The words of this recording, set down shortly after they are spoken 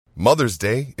Mother's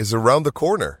Day is around the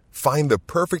corner. Find the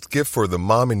perfect gift for the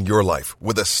mom in your life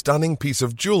with a stunning piece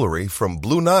of jewelry from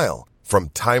Blue Nile. From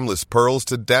timeless pearls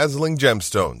to dazzling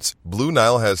gemstones, Blue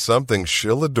Nile has something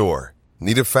she'll adore.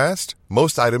 Need it fast?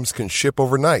 Most items can ship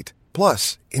overnight.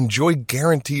 Plus, enjoy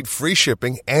guaranteed free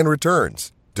shipping and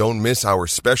returns. Don't miss our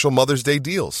special Mother's Day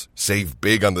deals. Save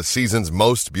big on the season's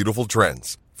most beautiful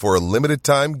trends. For a limited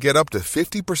time, get up to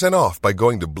 50% off by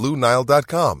going to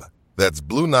BlueNile.com. That's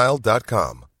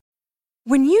BlueNile.com.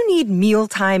 When you need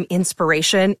mealtime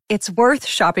inspiration, it's worth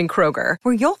shopping Kroger,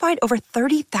 where you'll find over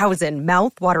 30,000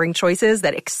 mouth-watering choices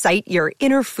that excite your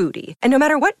inner foodie. And no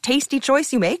matter what tasty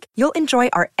choice you make, you'll enjoy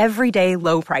our everyday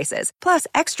low prices, plus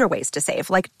extra ways to save,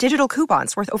 like digital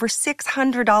coupons worth over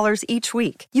 $600 each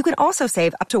week. You can also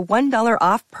save up to $1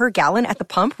 off per gallon at the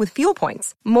pump with fuel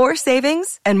points. More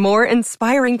savings and more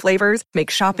inspiring flavors make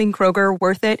shopping Kroger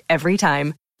worth it every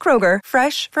time. Kroger,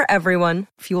 fresh for everyone.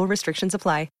 Fuel restrictions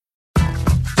apply.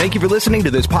 Thank you for listening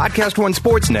to this Podcast One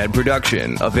Sportsnet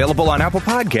production, available on Apple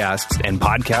Podcasts and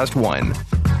Podcast One.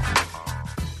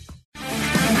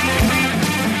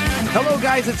 Hello,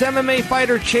 guys. It's MMA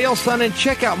fighter Chael Sonnen.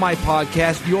 Check out my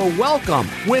podcast, You're Welcome,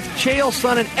 with Chael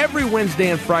Sonnen every Wednesday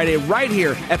and Friday right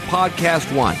here at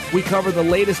Podcast One. We cover the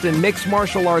latest in mixed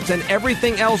martial arts and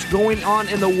everything else going on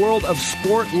in the world of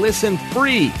sport. Listen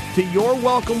free to You're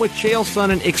Welcome with Chael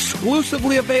Sonnen,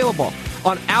 exclusively available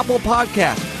on Apple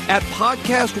Podcasts, at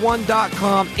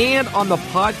podcastone.com, and on the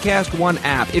Podcast One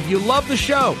app. If you love the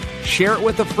show, share it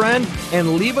with a friend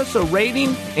and leave us a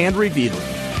rating and review.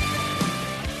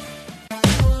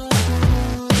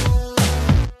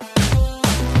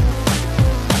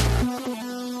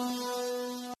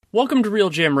 Welcome to Real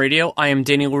Jam Radio. I am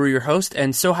Danny Leroux, your host,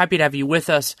 and so happy to have you with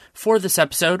us for this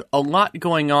episode. A lot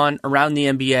going on around the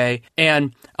NBA,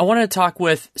 and I want to talk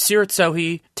with Seerat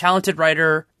Sohi, talented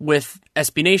writer with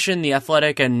SB Nation, The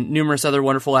Athletic, and numerous other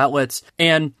wonderful outlets.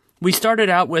 And we started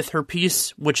out with her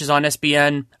piece, which is on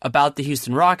SBN, about the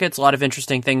Houston Rockets. A lot of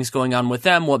interesting things going on with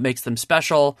them, what makes them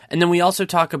special. And then we also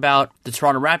talk about the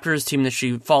Toronto Raptors, team that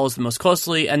she follows the most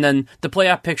closely, and then the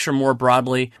playoff picture more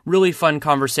broadly. Really fun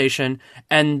conversation.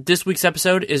 And this week's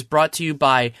episode is brought to you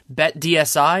by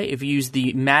BetDSI. If you use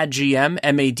the MADGM,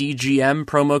 M-A-D-G-M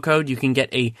promo code, you can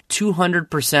get a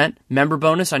 200% member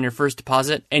bonus on your first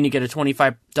deposit, and you get a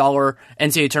 $25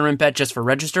 NCAA tournament bet just for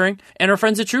registering. And our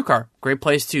friends at TrueCar, great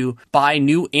place to buy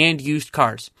new and used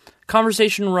cars.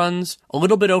 Conversation runs a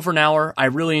little bit over an hour. I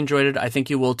really enjoyed it. I think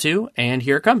you will too. And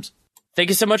here it comes. Thank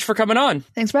you so much for coming on.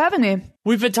 Thanks for having me.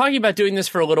 We've been talking about doing this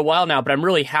for a little while now, but I'm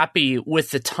really happy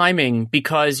with the timing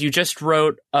because you just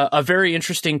wrote a very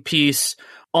interesting piece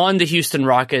on the Houston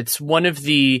Rockets, one of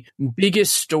the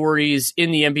biggest stories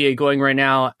in the NBA going right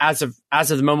now. As of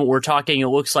the moment we're talking, it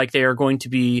looks like they are going to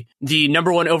be the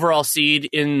number one overall seed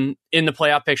in the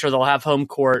playoff picture. They'll have home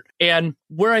court. And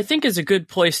where I think is a good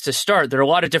place to start, there are a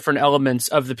lot of different elements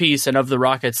of the piece and of the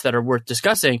Rockets that are worth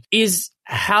discussing, is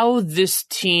how this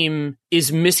team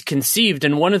is misconceived.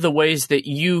 And one of the ways that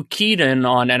you keyed in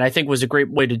on, and I think was a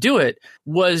great way to do it,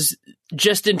 was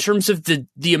just in terms of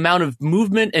the amount of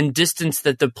movement and distance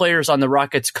that the players on the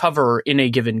Rockets cover in a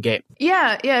given game.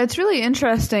 Yeah, it's really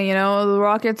interesting. You know, the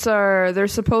Rockets they're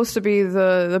supposed to be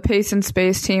the pace and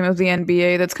space team of the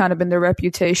NBA. That's kind of been their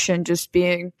reputation, just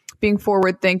being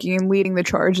forward thinking and leading the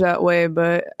charge that way.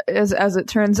 But as it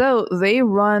turns out, they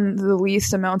run the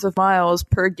least amount of miles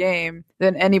per game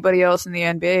than anybody else in the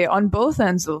NBA on both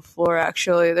ends of the floor.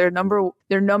 Actually, they're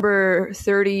number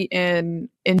 30 in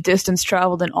distance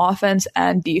traveled in offense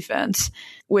and defense,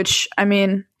 which, I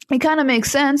mean, it kind of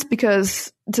makes sense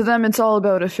because to them it's all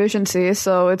about efficiency.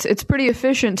 So it's pretty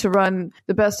efficient to run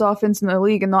the best offense in the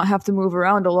league and not have to move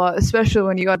around a lot, especially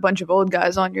when you got a bunch of old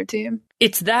guys on your team.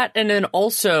 It's that, and then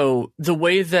also the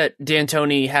way that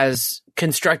D'Antoni has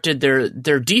constructed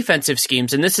their defensive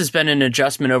schemes, and this has been an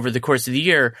adjustment over the course of the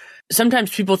year.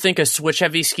 Sometimes people think a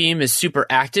switch-heavy scheme is super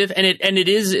active, and it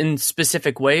is in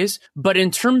specific ways. But in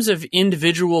terms of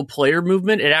individual player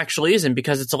movement, it actually isn't,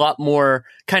 because it's a lot more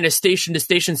kind of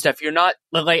station-to-station stuff. You're not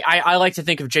like I like to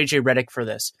think of JJ Redick for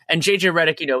this, and JJ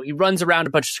Redick, he runs around a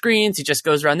bunch of screens, he just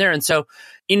goes around there, and so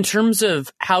in terms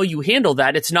of how you handle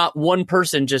that, it's not one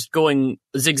person just going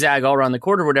zigzag all around the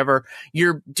court or whatever.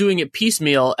 You're doing it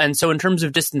piecemeal, and so in terms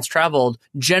of distance traveled,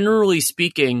 generally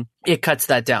speaking, it cuts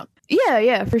that down.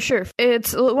 Yeah, for sure.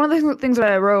 It's one of the things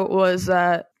that I wrote was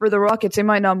that for the Rockets, they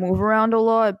might not move around a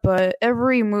lot, but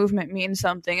every movement means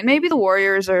something. And maybe the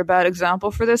Warriors are a bad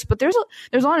example for this, but there's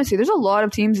honestly a lot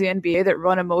of teams in the NBA that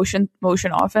run a motion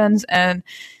offense, and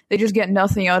they just get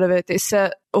nothing out of it. They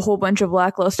set a whole bunch of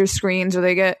lackluster screens, or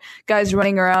they get guys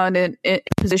running around in a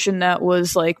position that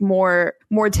was like more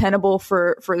tenable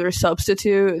for their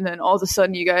substitute, and then all of a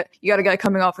sudden you got a guy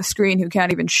coming off a screen who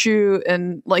can't even shoot,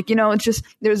 and like, you know, it's just,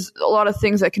 there's a lot of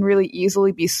things that can really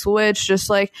easily be switched, just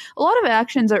like a lot of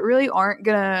actions that really aren't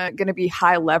gonna be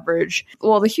high leverage.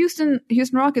 Well, the Houston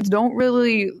Rockets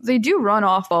they do run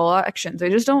off ball actions, they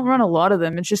just don't run a lot of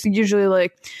them. It's just usually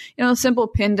like, you know, a simple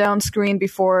pin down screen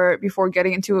before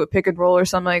getting into a pick and roll or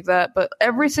something like that, but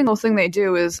every single thing they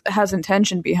do has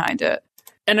intention behind it.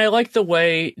 And I like the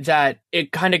way that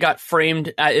it kind of got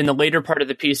framed in the later part of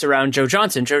the piece around Joe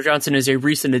Johnson. Joe Johnson is a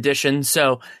recent addition,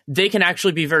 so they can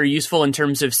actually be very useful in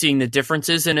terms of seeing the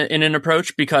differences in an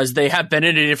approach, because they have been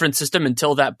in a different system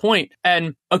until that point.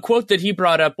 And a quote that he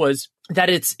brought up was that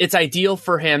it's ideal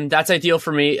for him. That's ideal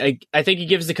for me. I think he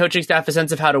gives the coaching staff a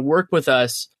sense of how to work with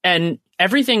us, and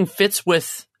everything fits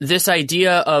with this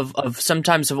idea of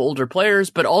sometimes of older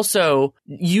players, but also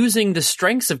using the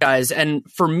strengths of guys. And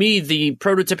for me, the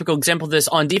prototypical example of this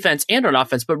on defense and on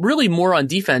offense, but really more on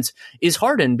defense, is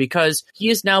Harden, because he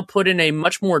is now put in a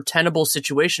much more tenable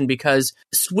situation, because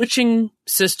switching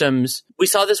systems, we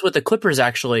saw this with the Clippers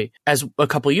actually, as a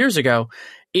couple years ago,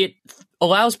 it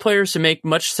allows players to make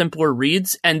much simpler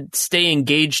reads and stay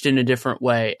engaged in a different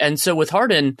way. And so with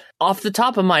Harden, off the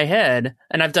top of my head,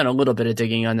 and I've done a little bit of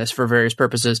digging on this for various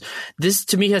purposes, this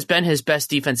to me has been his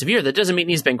best defensive year. That doesn't mean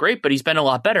he's been great, but he's been a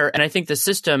lot better. And I think the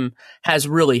system has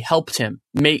really helped him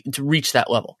to reach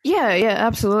that level. Yeah,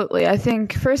 absolutely. I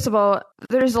think, first of all,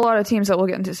 there's a lot of teams that will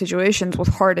get into situations with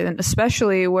Harden,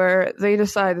 especially where they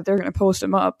decide that they're going to post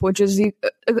him up, which is the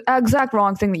exact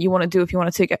wrong thing that you want to do if you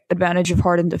want to take advantage of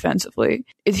Harden defensively.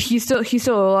 He's still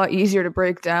a lot easier to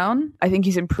break down. I think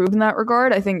he's improved in that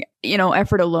regard. I think, you know,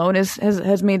 effort alone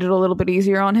has made it a little bit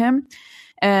easier on him,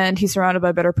 and he's surrounded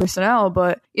by better personnel.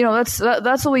 But, you know, that's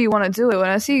the way you want to do it. When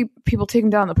I see people taking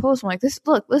down the post, I'm like, this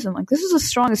is the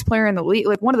strongest player in the league,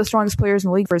 like one of the strongest players in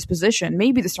the league for his position,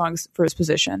 maybe the strongest for his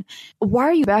position. Why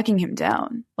are you backing him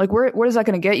down? Like, where is that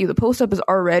going to get you? The post up is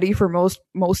already, for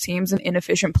most teams, an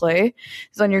inefficient play.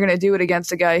 So then you're going to do it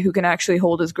against a guy who can actually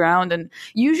hold his ground, and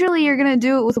usually you're going to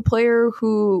do it with a player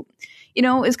who, you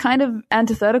know, is kind of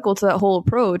antithetical to that whole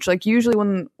approach. Like, usually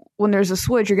when there's a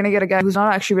switch, you're going to get a guy who's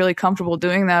not actually really comfortable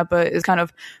doing that, but is kind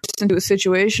of into a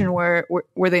situation where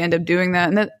they end up doing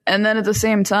that. And then at the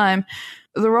same time,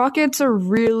 the Rockets are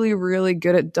really, really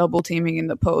good at double teaming in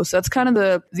the post. That's kind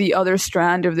of the other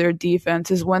strand of their defense,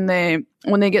 is when they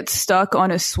get stuck on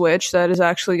a switch that is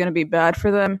actually going to be bad for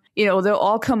them. You know, they'll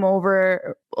all come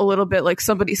over a little bit, like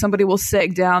somebody will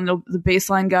sag down. The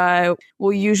baseline guy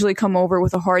will usually come over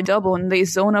with a hard double, and they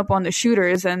zone up on the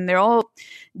shooters, and they're all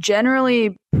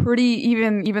generally pretty,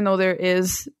 even though there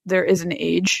is an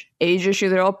age issue,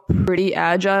 they're all pretty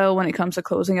agile when it comes to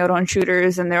closing out on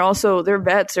shooters, and they're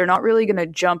vets. They're not really going to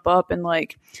jump up and,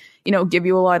 like, you know, give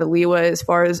you a lot of leeway as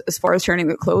far as turning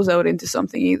the closeout into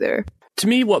something either. To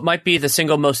me, what might be the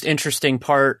single most interesting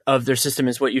part of their system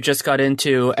is what you just got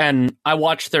into. And I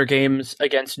watched their games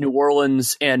against New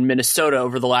Orleans and Minnesota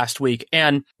over the last week.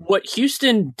 And what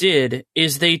Houston did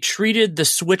is they treated the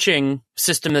switching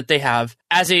system that they have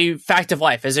as a fact of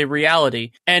life, as a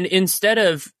reality. And instead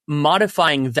of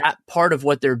modifying that part of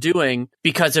what they're doing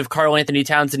because of Karl Anthony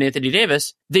Towns and Anthony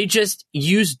Davis, they just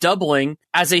use doubling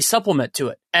as a supplement to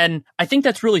it. And I think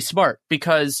that's really smart,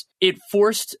 because it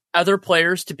forced other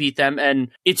players to beat them. And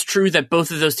it's true that both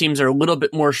of those teams are a little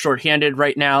bit more shorthanded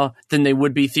right now than they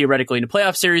would be theoretically in a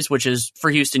playoff series, which is, for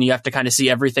Houston, you have to kind of see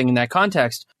everything in that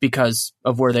context because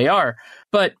of where they are.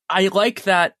 But I like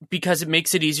that because it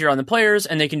makes it easier on the players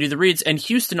and they can do the reads. And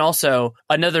Houston also,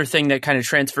 another thing that kind of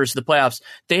transfers to the playoffs,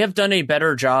 they have done a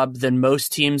better job than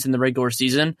most teams in the regular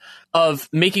season of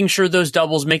making sure those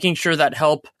doubles, making sure that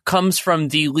help comes from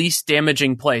the least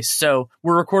damaging place. So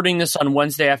we're recording this on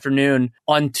Wednesday afternoon.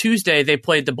 On Tuesday, they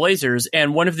played the Blazers,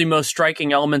 and one of the most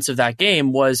striking elements of that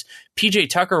game was PJ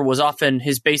Tucker was often,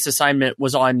 his base assignment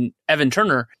was on Evan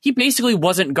Turner. He basically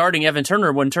wasn't guarding Evan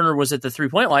Turner when Turner was at the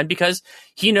three-point line, because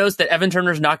he knows that Evan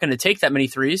Turner's not going to take that many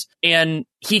threes, and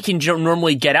he can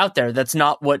normally get out there. That's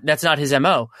not his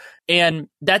MO. And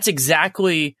that's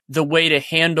exactly the way to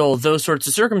handle those sorts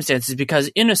of circumstances, because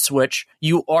in a switch,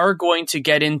 you are going to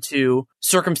get into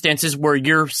circumstances where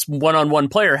your one-on-one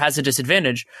player has a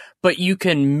disadvantage, but you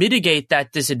can mitigate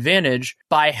that disadvantage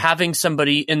by having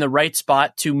somebody in the right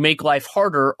spot to make life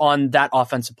harder on that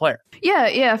offensive player.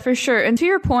 Yeah, for sure. And to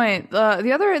your point,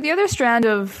 the other strand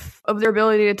of their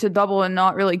ability to double and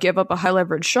not really give up a high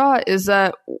leverage shot is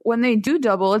that when they do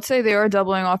double, let's say they are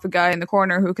doubling off a guy in the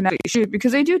corner who can actually shoot,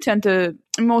 because they do tend to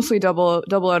mostly double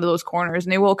out of those corners,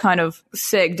 and they will kind of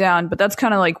sag down, but that's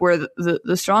kind of like where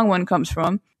the strong one comes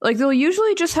from. Like they'll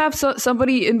usually just have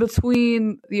somebody in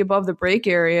between the above the break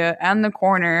area and the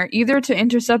corner, either to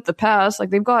intercept the pass,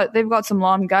 like they've got some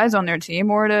long guys on their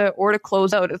team, or to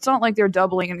close out. It's not like they're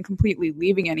doubling and completely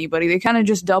leaving anybody. They kind of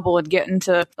just double and get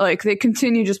into, like, they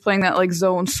continue just playing that like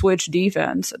zone switch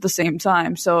defense at the same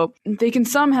time, so they can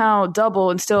somehow double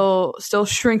and still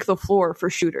shrink the floor for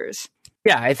shooters.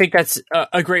 Yeah, I think that's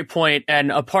a great point,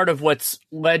 and a part of what's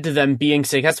led to them being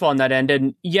successful on that end.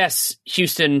 And yes,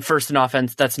 Houston first in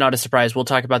offense, that's not a surprise. We'll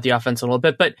talk about the offense in a little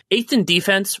bit. But eighth in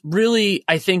defense, really,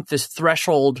 I think this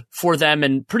threshold for them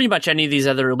and pretty much any of these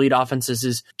other elite offenses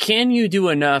is, can you do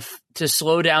enough to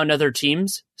slow down other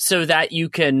teams so that you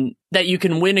can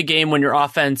win a game when your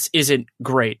offense isn't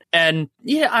great? And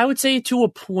yeah, I would say to a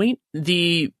point,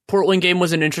 the Portland game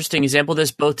was an interesting example of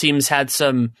this. Both teams had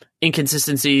some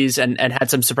inconsistencies and had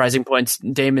some surprising points.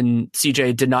 Dame and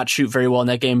CJ did not shoot very well in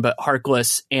that game, but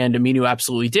Harkless and Aminu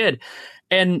absolutely did.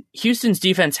 And Houston's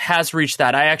defense has reached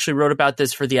that. I actually wrote about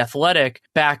this for The Athletic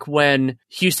back when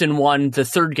Houston won the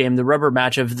third game, the rubber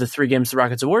match of the 3 games the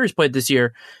Rockets and Warriors played this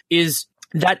year, is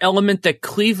that element that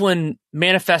Cleveland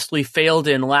manifestly failed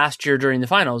in last year during the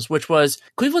finals, which was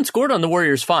Cleveland scored on the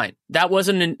Warriors fine. That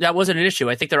wasn't an issue.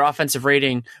 I think their offensive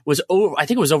rating was over, I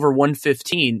think it was over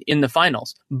 115 in the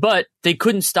finals, but they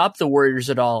couldn't stop the Warriors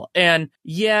at all. And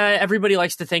yeah, everybody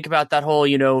likes to think about that whole,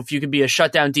 if you could be a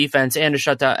shutdown defense and a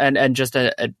shutdown and just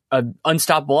a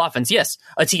unstoppable offense. Yes,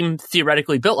 a team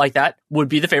theoretically built like that would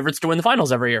be the favorites to win the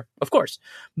finals every year, of course.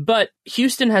 But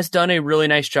Houston has done a really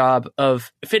nice job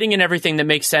of fitting in everything that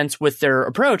makes sense with their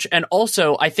approach. And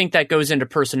also, I think that goes into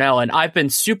personnel. And I've been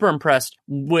super impressed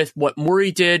with what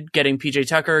Morey did, getting PJ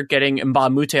Tucker, getting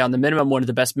Mbah Moute on the minimum, one of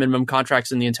the best minimum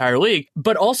contracts in the entire league,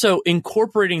 but also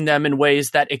incorporating them in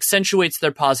ways that accentuates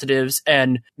their positives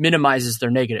and minimizes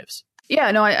their negatives. Yeah,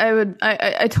 no,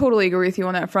 I totally agree with you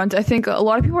on that front. I think a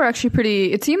lot of people are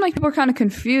actually it seemed like people were kind of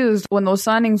confused when those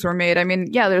signings were made. I mean,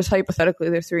 yeah, there's hypothetically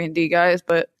they're 3-and-D guys,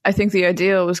 but I think the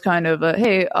idea was kind of,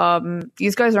 hey,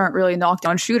 these guys aren't really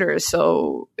knockdown shooters,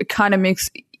 so it kind of makes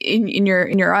in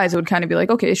your eyes, it would kind of be like,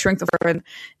 okay, shrink the floor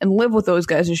and live with those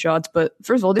guys' shots. But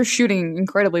first of all, they're shooting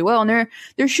incredibly well, and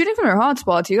they're shooting from their hot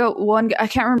spots. You got one, I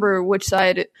can't remember which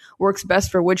side it works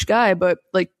best for which guy, but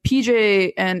like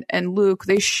PJ and Luke,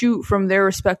 they shoot from their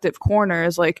respective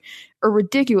corners like a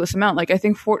ridiculous amount, like I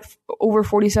think over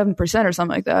 47% or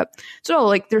something like that. So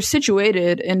like they're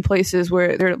situated in places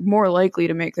where they're more likely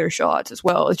to make their shots as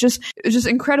well. It's just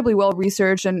incredibly well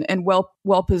researched and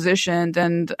well positioned,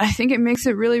 and I think it makes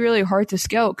it really, really hard to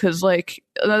scout, because like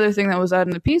another thing that was added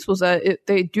in the piece was that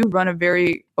they do run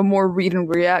a more read and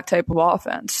react type of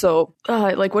offense. So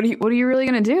like what are you really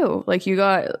going to do? Like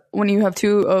when you have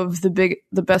 2 of the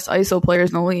best ISO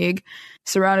players in the league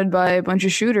surrounded by a bunch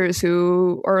of shooters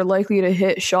who are likely to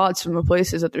hit shots from the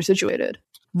places that they're situated.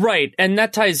 Right, and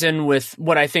that ties in with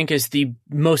what I think is the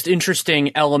most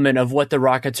interesting element of what the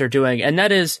Rockets are doing, and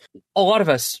that is a lot of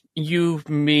us, you,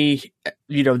 me,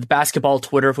 the basketball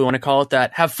Twitter, if we want to call it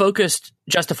that, have focused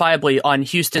justifiably on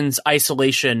Houston's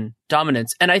isolation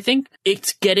dominance. And I think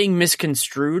it's getting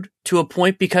misconstrued to a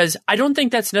point, because I don't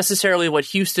think that's necessarily what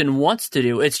Houston wants to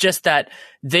do. It's just that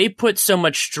they put so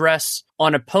much stress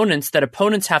on opponents that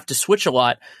opponents have to switch a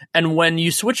lot. And when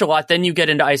you switch a lot, then you get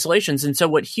into isolations. And so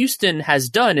what Houston has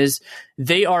done is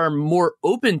they are more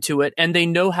open to it, and they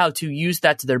know how to use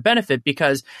that to their benefit,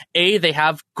 because A, they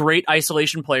have great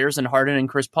isolation players in Harden and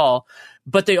Chris Paul,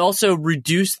 but they also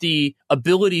reduce the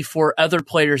ability for other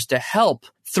players to help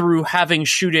through having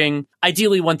shooting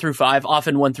ideally 1 through 5,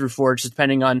 often 1 through 4, just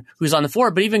depending on who's on the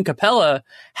floor. But even Capella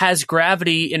has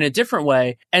gravity in a different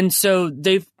way. And so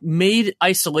they've made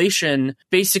isolation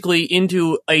basically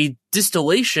into a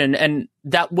distillation, and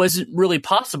that wasn't really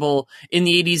possible in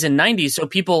the 80s and 90s. So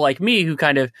people like me who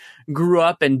kind of grew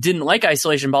up and didn't like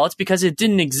isolation ball, it's because it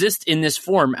didn't exist in this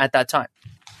form at that time.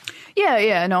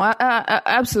 Yeah, no,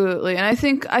 absolutely. And I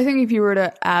think if you were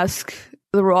to ask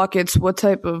the Rockets what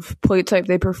type of play type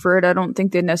they preferred, I don't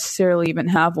think they necessarily even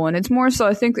have one. It's more so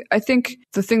I think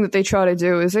the thing that they try to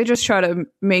do is they just try to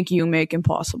make you make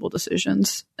impossible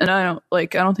decisions. And I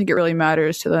don't think it really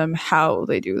matters to them how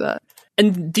they do that.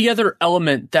 And the other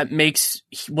element that makes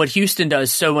what Houston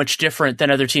does so much different than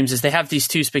other teams is they have these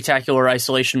 2 spectacular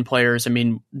isolation players. I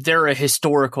mean, they're a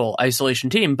historical isolation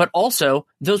team, but also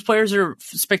those players are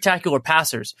spectacular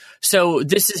passers. So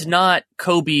this is not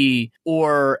Kobe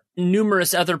or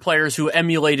numerous other players who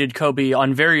emulated Kobe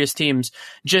on various teams,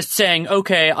 just saying,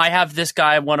 okay, I have this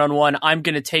guy one-on-one, I'm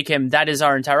going to take him, that is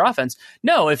our entire offense.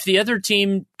 No, if the other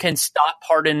team can stop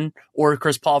Harden or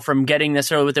Chris Paul from getting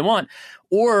necessarily what they want,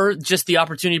 or just the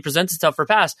opportunity presents itself for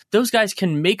pass, those guys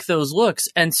can make those looks.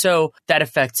 And so that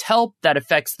affects help, that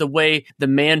affects the way the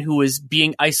man who is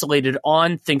being isolated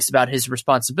on thinks about his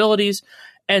responsibilities.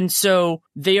 And so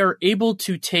they are able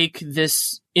to take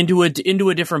this into a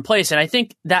different place. And I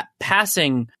think that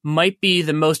passing might be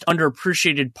the most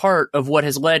underappreciated part of what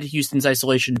has led Houston's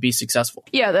isolation to be successful.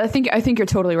 Yeah, I think you're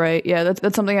totally right. Yeah,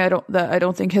 that's something I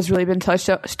don't think has really been touched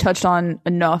on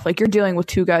enough. Like, you're dealing with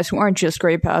two guys who aren't just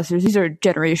great passers; these are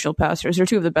generational passers. They're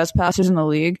two of the best passers in the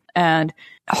league, and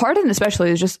Harden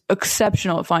especially is just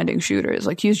exceptional at finding shooters.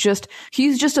 Like, he's just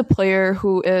a player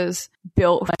who is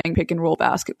built playing pick and roll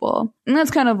basketball, and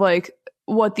that's kind of like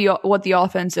what the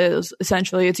offense is.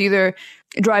 Essentially, it's either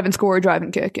drive and score or drive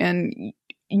and kick, and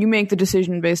you make the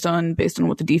decision based on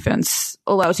what the defense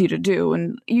allows you to do.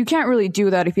 And you can't really do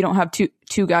that if you don't have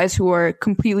two guys who are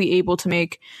completely able to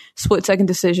make split second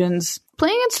decisions,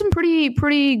 playing against some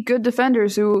pretty good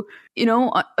defenders who, you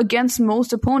know, against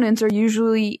most opponents are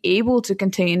usually able to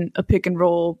contain a pick and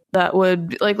roll that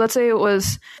would, like, let's say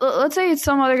it's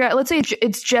some other guy, let's say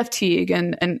it's Jeff Teague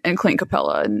and Clint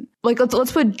Capella, and like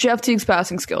let's put Jeff Teague's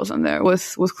passing skills in there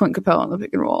with Clint Capella on the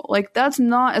pick and roll. Like, that's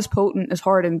not as potent as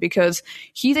Harden, because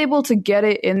he's able to get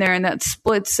it in there in that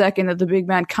split second that the big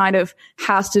man kind of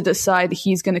has to decide that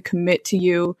he's going to commit to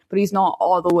you, but he's not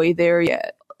all the way there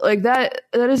yet. Like, that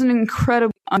is an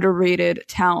incredibly underrated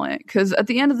talent, because at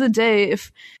the end of the day,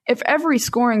 if every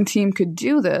scoring team could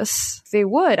do this, they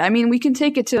would. I mean, we can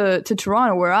take it to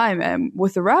Toronto, where I am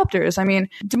with the Raptors. I mean,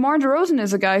 DeMar DeRozan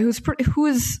is a guy who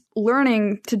is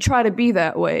learning to try to be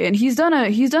that way, and he's done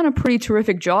a pretty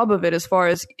terrific job of it as far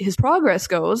as his progress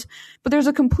goes. But there's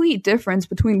a complete difference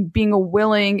between being a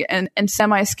willing and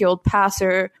semi-skilled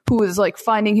passer who is like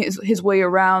finding his way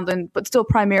around but still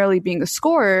primarily being a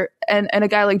scorer, and a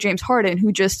guy like James Harden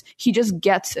who just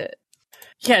gets it.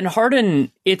 Yeah, and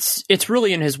Harden, it's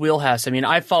really in his wheelhouse. I mean,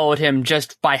 I followed him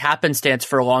just by happenstance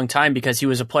for a long time because he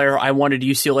was a player I wanted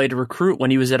UCLA to recruit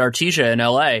when he was at Artesia in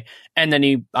LA. And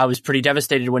then I was pretty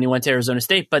devastated when he went to Arizona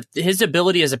State. But his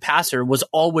ability as a passer was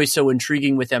always so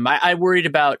intriguing with him. I worried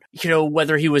about,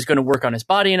 whether he was going to work on his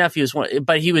body enough.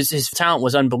 But his talent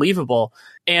was unbelievable.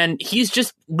 And he's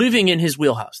just living in his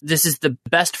wheelhouse. This is the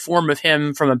best form of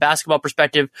him from a basketball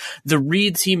perspective. The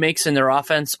reads he makes in their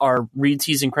offense are reads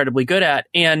he's incredibly good at.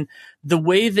 And the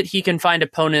way that he can find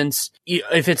opponents,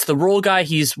 if it's the roll guy,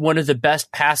 he's one of the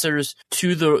best passers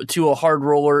to a hard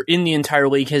roller in the entire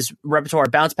league. His repertoire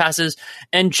of bounce passes,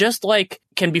 and just like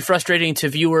can be frustrating to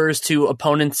viewers, to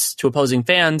opponents, to opposing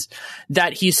fans,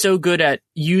 that he's so good at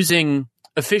using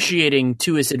officiating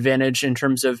to his advantage in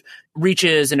terms of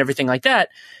reaches and everything like that.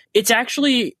 It's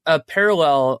actually a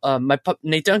parallel.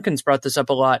 Nate Duncan's brought this up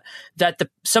a lot, that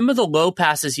some of the low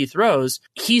passes he throws,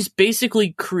 he's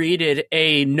basically created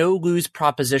a no-lose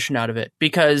proposition out of it,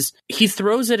 because he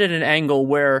throws it at an angle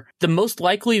where the most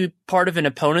likely part of an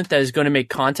opponent that is going to make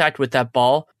contact with that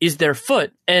ball is their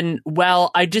foot. And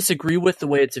while I disagree with the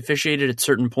way it's officiated at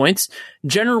certain points,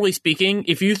 generally speaking,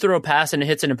 if you throw a pass and it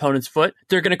hits an opponent's foot,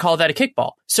 they're going to call that a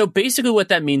kickball. So basically what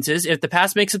that means is if the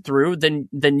pass makes it through, then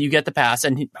you get the pass.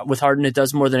 And with Harden, it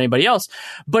does more than anybody else.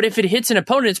 But if it hits an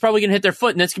opponent, it's probably going to hit their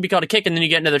foot, and that's going to be called a kick, and then you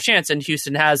get another chance. And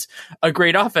Houston has a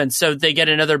great offense, so they get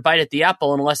another bite at the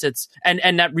apple, unless it's and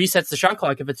that resets the shot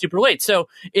clock if it's super late. So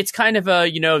it's kind of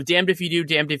a damned if you do,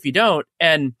 damned if you don't,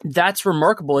 and that's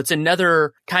remarkable. It's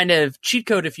another kind of cheat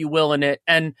code, if you will, in it.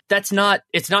 And it's not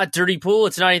dirty pool.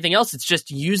 It's not anything else. It's just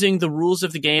using the rules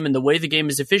of the game and the way the game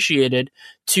is officiated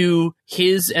to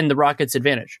his and the Rockets'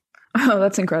 advantage. Oh,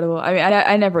 that's incredible. I mean,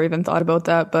 I never even thought about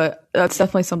that, but that's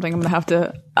definitely something I'm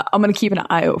going to keep an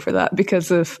eye out for that,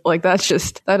 because of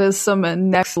that is some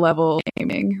next level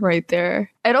gaming right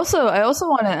there. I also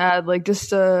want to add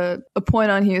just a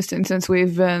point on Houston, since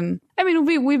we've been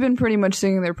pretty much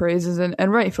singing their praises,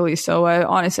 and rightfully so.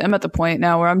 I'm at the point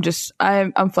now where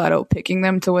I'm flat out picking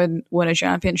them to win a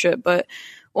championship. But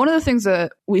one of the things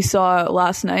that we saw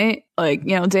last night,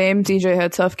 Dame, DJ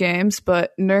had tough games,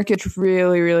 but Nurkic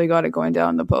really, really got it going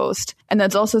down the post. And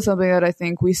that's also something that I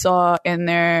think we saw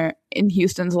in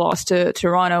Houston's loss to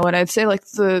Toronto. And I'd say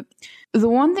the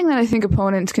one thing that I think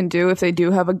opponents can do if they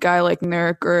do have a guy like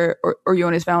Nurk or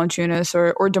Jonas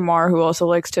Valanciunas or DeMar, who also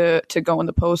likes to go in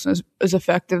the post and is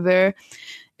effective there,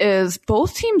 is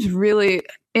both teams really,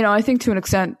 I think to an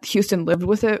extent Houston lived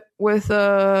with it with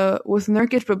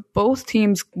Nurkic, but both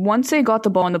teams, once they got the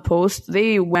ball in the post,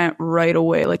 they went right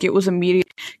away. It was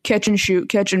immediate catch and shoot,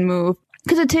 catch and move.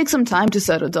 because it takes some time to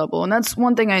set a double. And that's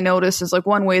one thing I noticed is like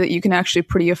one way that you can actually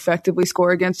pretty effectively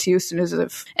score against Houston is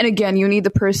if, and again, you need the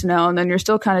personnel and then you're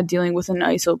still kind of dealing with an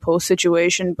ISO post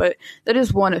situation. But that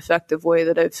is one effective way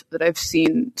that I've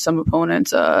seen some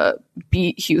opponents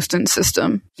beat Houston's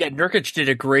system. Yeah, Nurkic did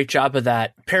a great job of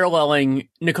that. Paralleling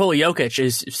Nikola Jokic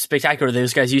is spectacular.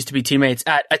 Those guys used to be teammates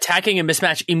at attacking a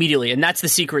mismatch immediately. And that's the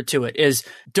secret to it is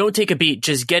don't take a beat.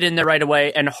 Just get in there right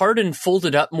away. And Harden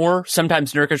folded up more.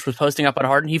 Sometimes Nurkic was posting up on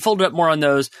Harden. He folded up more on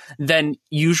those than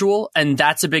usual. And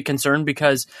that's a big concern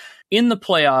because in the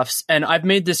playoffs, and I've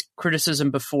made this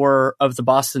criticism before of the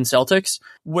Boston Celtics,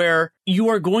 where you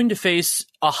are going to face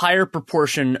a higher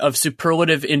proportion of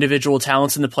superlative individual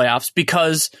talents in the playoffs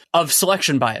because of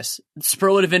selection bias.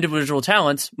 Superlative individual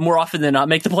talents, more often than not,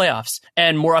 make the playoffs.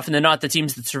 And more often than not, the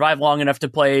teams that survive long enough to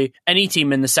play any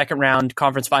team in the second round,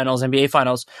 conference finals, NBA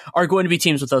finals, are going to be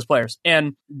teams with those players.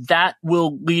 And that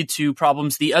will lead to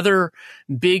problems. The other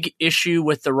big issue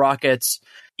with the Rockets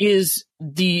is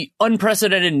the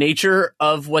unprecedented nature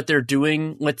of what they're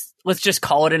doing. Let's just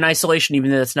call it an isolation, even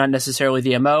though that's not necessarily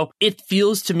the MO. It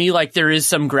feels to me like there is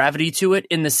some gravity to it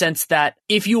in the sense that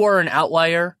if you are an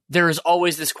outlier, there is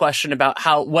always this question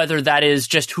about whether that is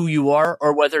just who you are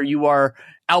or whether you are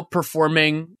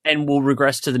outperforming and will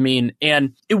regress to the mean.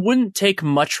 And it wouldn't take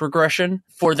much regression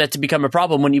for that to become a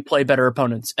problem when you play better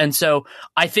opponents. And so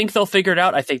I think they'll figure it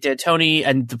out. I think D'Antoni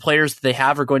and the players that they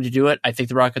have are going to do it. I think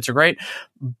the Rockets are great.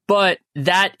 But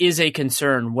that is a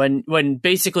concern when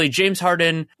basically James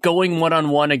Harden going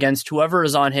one-on-one against whoever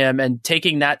is on him and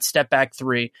taking that step back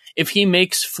three, if he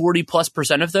makes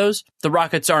 40+% of those, the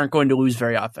Rockets aren't going to lose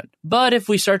very often. But if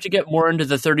we start to get more into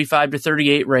the 35 to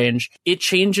 38 range, it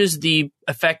changes the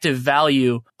effective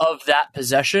value of that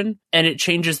possession and it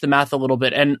changes the math a little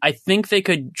bit. And I think they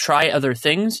could try other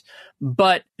things,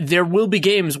 but there will be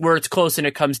games where it's close and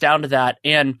it comes down to that.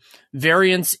 And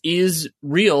variance is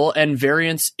real and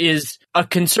variance is a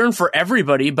concern for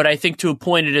everybody. But I think to a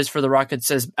point it is for the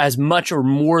Rockets as much or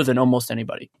more than almost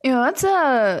anybody. That's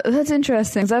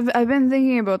interesting. I've been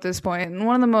thinking about this point, and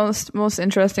one of the most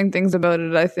interesting things about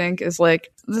it, I think, is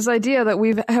like this idea that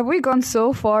we've gone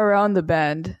so far around the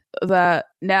bend that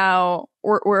now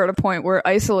we're at a point where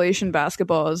isolation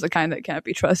basketball is the kind that can't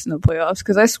be trusted in the playoffs.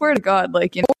 Because I swear to God,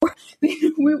 like, you know,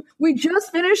 we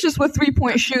just finished this with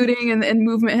 3-point shooting and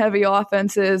movement heavy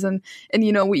offenses, and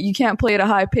you know you can't play at a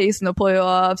high pace in the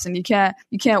playoffs, and you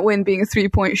can't win being a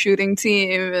 3-point shooting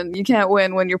team, and you can't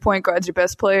win when your point guard's your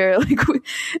best player. Like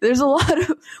there's a lot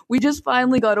of we just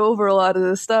finally got over a lot of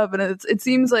this stuff, and it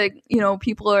seems like, you know,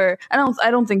 people are. I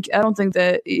don't think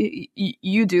that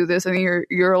you do this. I mean,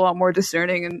 you're a lot more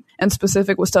discerning and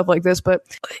specific with stuff like this, but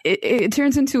it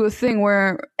turns into a thing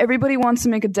where everybody wants to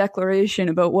make a declaration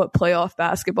about what playoff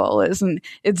basketball is, and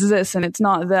it's this and it's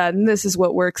not that, and this is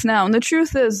what works now. And the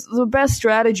truth is, the best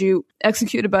strategy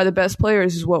executed by the best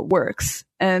players is what works.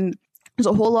 And there's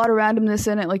a whole lot of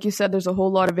randomness in it. Like you said, there's a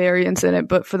whole lot of variance in it,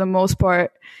 but for the most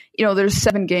part, you know, there's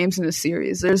 7 games in the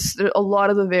series. There's a lot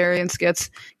of the variance gets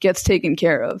taken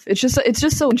care of. It's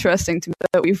just so interesting to me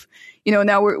that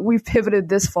we've pivoted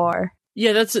this far.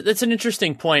 Yeah, that's an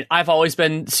interesting point. I've always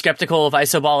been skeptical of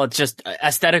iso ball. It's just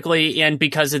aesthetically and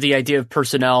because of the idea of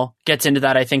personnel gets into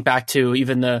that. I think back to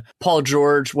even the Paul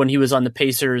George when he was on the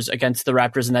Pacers against the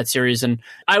Raptors in that series. And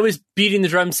I was beating the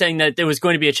drum saying that there was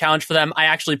going to be a challenge for them. I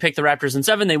actually picked the Raptors in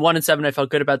 7. They won in 7. I felt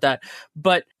good about that.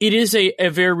 But it is a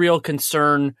very real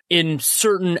concern in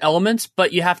certain elements,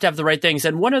 but you have to have the right things.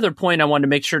 And one other point I wanted to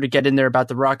make sure to get in there about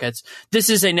the Rockets. This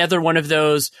is another one of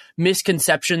those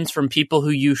misconceptions from people who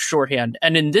use shorthand.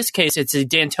 And in this case, it's a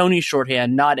D'Antoni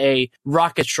shorthand, not a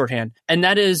Rockets shorthand. And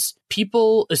that is,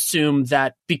 people assume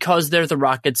that because they're the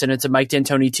Rockets and it's a Mike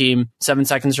D'Antoni team, 7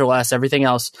 seconds or less, everything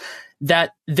else,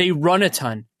 that they run a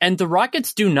ton. And the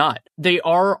Rockets do not. They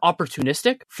are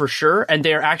opportunistic for sure, and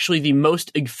they are actually the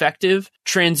most effective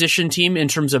transition team in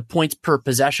terms of points per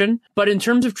possession. But in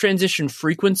terms of transition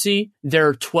frequency,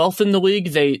 they're 12th in the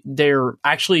league. They're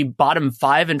actually bottom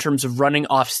 5 in terms of running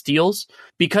off steals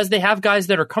because they have guys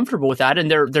that are comfortable with that, and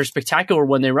they're spectacular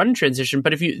when they run in transition.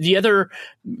 But if the other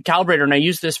calibrator, and I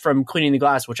use this from Cleaning the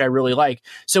Glass, which I really like.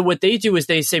 So what they do is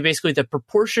they say basically the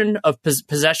proportion of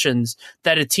possessions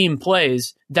that a team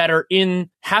plays that are in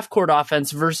half-court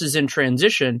offense versus in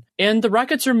transition. And the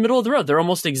Rockets are middle of the road. They're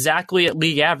almost exactly at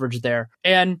league average there.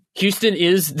 And Houston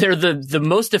they're the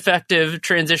most effective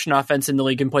transition offense in the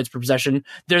league in points per possession.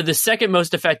 They're the second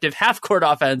most effective half-court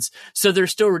offense. So they're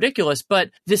still ridiculous. But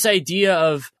this idea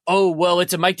of, oh, well,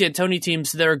 it's a Mike D'Antoni team,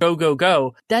 so they're go, go,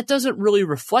 go. That doesn't really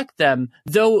reflect them,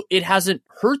 though it hasn't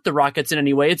hurt the Rockets in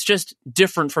any way. It's just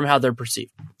different from how they're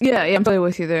perceived. Yeah, I'm totally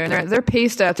with you there. Their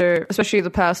pace stats are, especially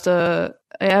the past, I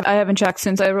haven't checked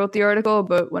since I wrote the article,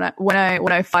 but when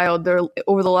I filed,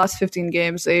 over the last 15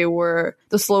 games, they were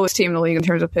the slowest team in the league in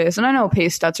terms of pace. And I know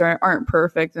pace stats aren't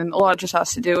perfect, and a lot just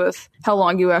has to do with how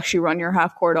long you actually run your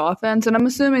half-court offense. And I'm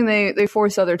assuming they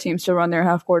force other teams to run their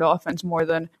half-court offense more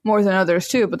than others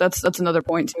too. But that's another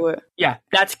point to it. Yeah,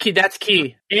 that's key. That's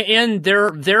key. And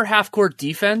their half-court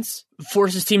defense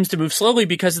forces teams to move slowly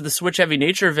because of the switch-heavy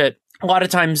nature of it. A lot of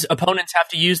times opponents have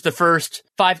to use the first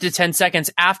 5 to 10 seconds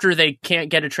after they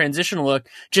can't get a transition look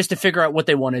just to figure out what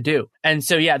they want to do. And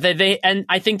so, yeah, and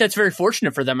I think that's very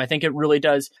fortunate for them. I think it really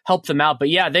does help them out. But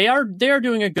yeah, they are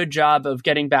doing a good job of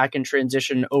getting back in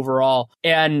transition overall.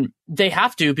 And they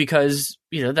have to, because,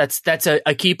 you know, that's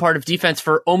a key part of defense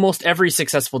for almost every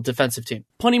successful defensive team.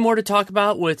 Plenty more to talk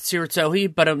about with Seerat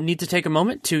Sohi, but I need to take a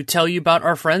moment to tell you about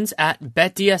our friends at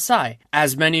BetDSI.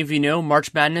 As many of you know,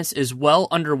 March Madness is well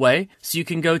underway, so you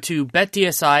can go to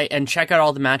BetDSI and check out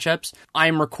all the matchups. I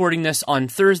am recording this on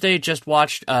Thursday, just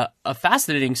watched a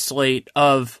fascinating slate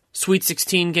of Sweet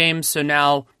 16 games, so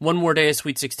now one more day of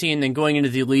Sweet 16, then going into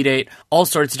the Elite 8, all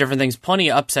sorts of different things, plenty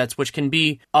of upsets, which can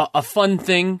be a fun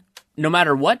thing no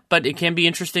matter what, but it can be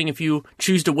interesting if you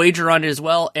choose to wager on it as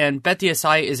well, and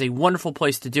BetDSI is a wonderful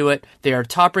place to do it. They are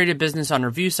top-rated business on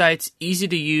review sites, easy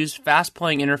to use,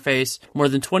 fast-playing interface, more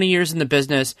than 20 years in the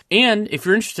business, and if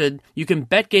you're interested, you can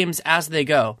bet games as they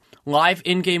go. Live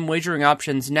in-game wagering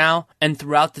options now and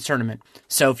throughout the tournament.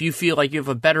 So if you feel like you have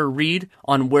a better read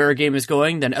on where a game is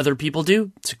going than other people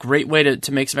do, it's a great way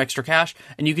to make some extra cash,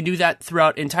 and you can do that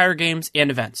throughout entire games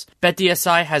and events.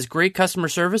 BetDSI has great customer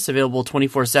service available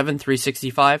 24/7,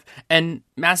 365, and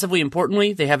massively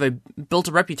importantly, they have built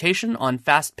a reputation on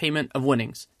fast payment of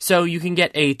winnings. So you can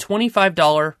get a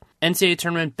 $25 NCAA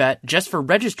tournament bet just for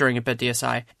registering at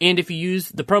BetDSI, and if you use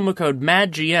the promo code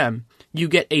MADGM, you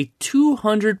get a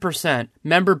 200%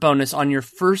 member bonus on your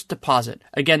first deposit.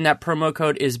 Again, that promo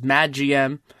code is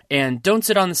MADGM. And don't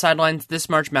sit on the sidelines this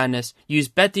March Madness. Use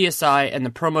BetDSI and the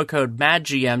promo code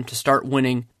MADGM to start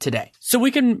winning today. So we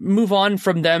can move on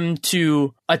from them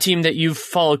to a team that you've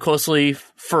followed closely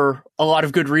for a lot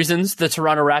of good reasons, the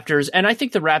Toronto Raptors. And I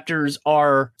think the Raptors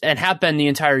are, and have been the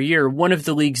entire year, one of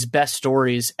the league's best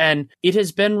stories. And it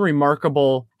has been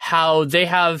remarkable how they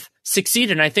have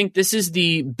succeeded. And I think this is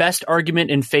the best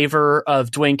argument in favor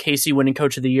of Dwayne Casey winning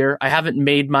Coach of the Year. I haven't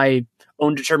made my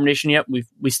own determination yet.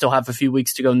 We still have a few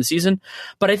weeks to go in the season.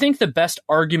 But I think the best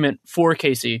argument for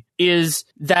Casey is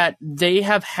that they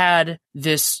have had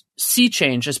this sea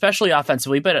change, especially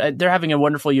offensively, but they're having a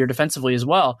wonderful year defensively as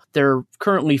well. They're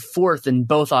currently fourth in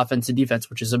both offense and defense,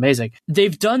 which is amazing.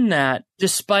 They've done that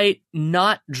despite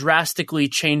not drastically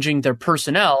changing their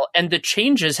personnel, and the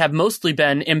changes have mostly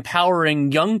been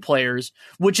empowering young players,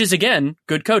 which is, again,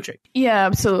 good coaching. Yeah,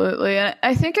 absolutely.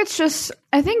 I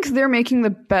think they're making the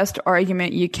best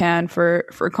argument you can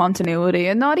for continuity,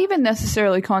 and not even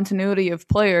necessarily continuity of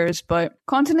players, but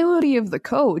continuity of the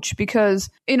coach, because,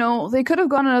 you know, they could have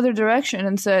gone another direction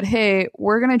and said, hey,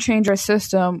 we're going to change our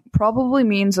system, probably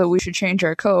means that we should change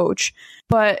our coach.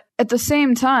 But at the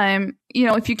same time, you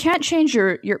know, if you can't change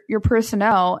your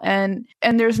personnel and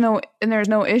there's no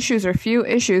issues or few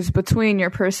issues between your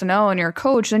personnel and your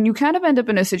coach, then you kind of end up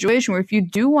in a situation where if you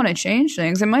do want to change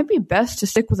things, it might be best to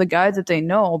stick with a guy that they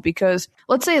know. Because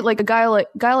let's say like a guy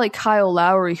like Kyle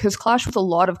Lowry has clashed with a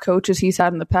lot of coaches he's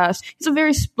had in the past. It's a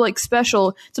very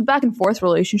special. It's a back and forth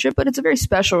relationship, but it's a very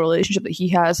special relationship that he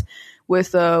has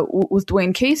with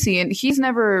Dwayne Casey, and he's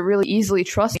never really easily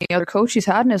trusted any other coach he's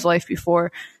had in his life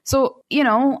before. So, you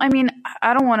know, I mean,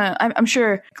 I don't want to. I'm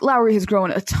sure Lowry has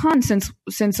grown a ton since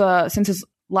his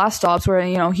last stops, where,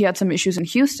 you know, he had some issues in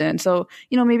Houston. So,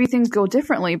 you know, maybe things go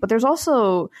differently. But there's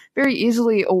also very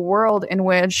easily a world in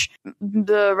which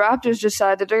the Raptors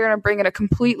decide that they're going to bring in a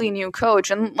completely new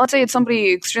coach, and let's say it's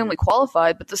somebody extremely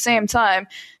qualified, but at the same time,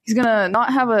 he's going to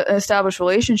not have an established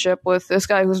relationship with this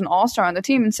guy who's an all-star on the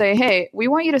team and say, hey, we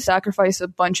want you to sacrifice a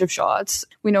bunch of shots.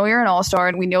 We know you're an all-star,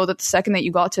 and we know that the second that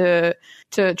you got to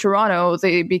Toronto,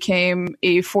 they became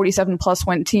a 47-plus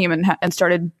win team and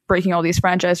started breaking all these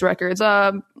franchise records.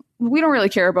 we don't really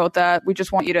care about that. We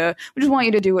just want you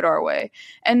to do it our way.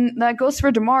 And that goes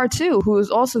for DeMar too, who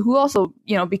also,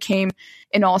 became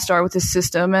an all-star with his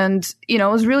system and,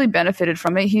 has really benefited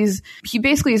from it. He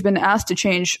basically has been asked to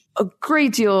change a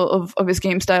great deal of his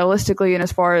game stylistically and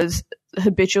as far as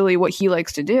habitually what he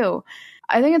likes to do.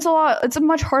 I think it's a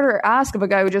much harder ask of a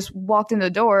guy who just walked in the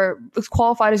door, as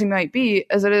qualified as he might be,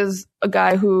 as it is a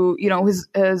guy who,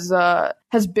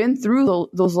 has been through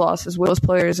those losses with those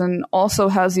players and also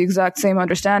has the exact same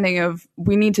understanding of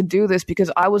we need to do this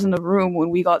because I was in the room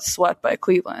when we got swept by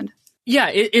Cleveland. Yeah,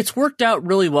 it's worked out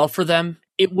really well for them.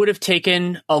 It would have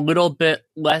taken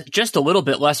just a little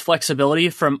bit less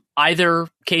flexibility from either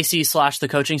KC / the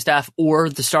coaching staff or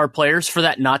the star players for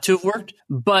that not to have worked.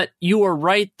 But you are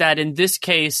right that in this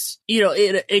case,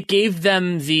 it gave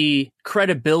them the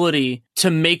credibility to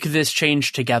make this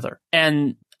change together.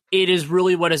 And it is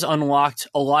really what has unlocked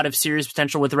a lot of serious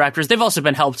potential with the Raptors. They've also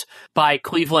been helped by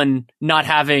Cleveland not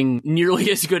having nearly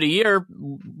as good a year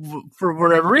for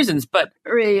whatever reasons. But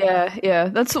yeah,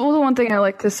 that's the one thing I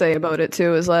like to say about it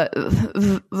too is that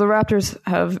the Raptors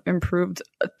have improved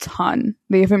a ton.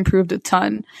 They have improved a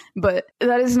ton, but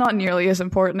that is not nearly as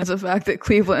important as the fact that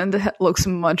Cleveland looks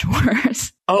much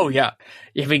worse. Oh yeah,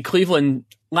 I mean Cleveland.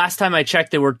 Last time I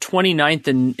checked, they were 29th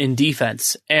in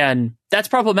defense, and that's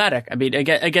problematic. I mean,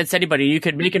 against anybody, you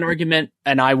could make an argument,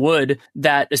 and I would,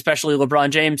 that especially LeBron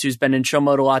James, who's been in show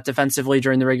mode a lot defensively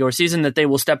during the regular season, that they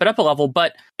will step it up a level.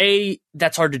 But A,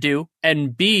 that's hard to do,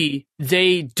 and B,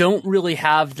 they don't really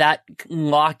have that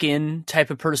lock-in type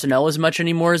of personnel as much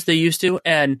anymore as they used to.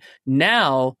 And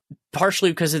now,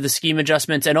 partially because of the scheme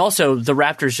adjustments and also the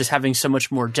Raptors just having so much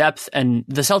more depth, and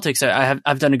the Celtics,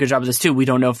 I've done a good job of this too. We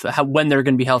don't know when they're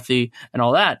going to be healthy and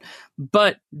all that.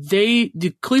 But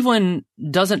Cleveland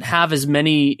doesn't have as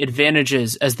many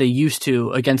advantages as they used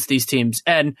to against these teams.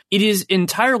 And it is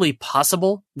entirely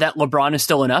possible that LeBron is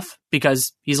still enough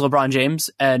because he's LeBron James.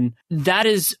 And that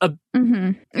is a...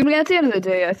 Mm-hmm. I mean, at the end of the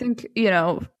day, I think,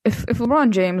 if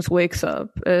LeBron James wakes up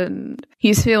and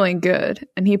he's feeling good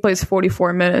and he plays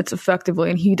 44 minutes effectively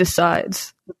and he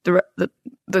decides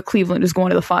the Cleveland is going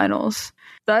to the finals,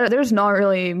 there's not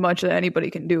really much that anybody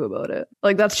can do about it.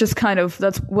 Like, that's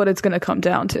what it's going to come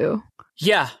down to.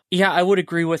 Yeah, I would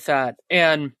agree with that.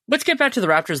 And let's get back to the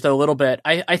Raptors, though, a little bit.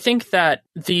 I think that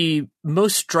the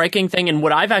most striking thing, and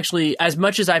what I've actually, as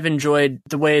much as I've enjoyed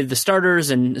the way the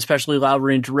starters, and especially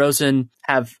Lowry and DeRozan,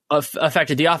 have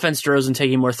affected the offense, DeRozan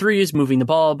taking more threes, moving the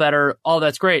ball better, all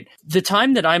that's great. The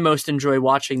time that I most enjoy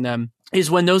watching them is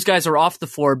when those guys are off the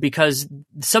floor, because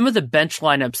some of the bench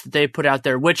lineups that they put out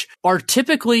there, which are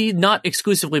typically, not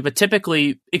exclusively, but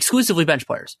typically exclusively bench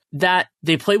players, that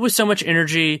they play with so much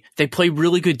energy, they play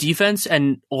really good defense,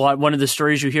 and one of the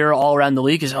stories you hear all around the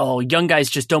league is, young guys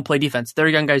just don't play defense. Their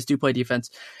young guys do play defense.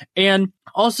 And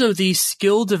also the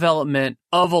skill development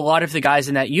of a lot of the guys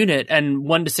in that unit, and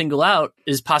one to single out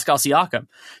is Pascal Siakam.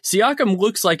 Siakam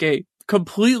looks like a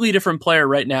completely different player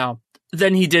right now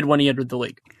than he did when he entered the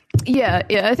league. Yeah.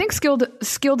 I think skill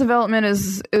development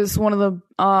is one of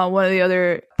the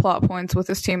other plot points with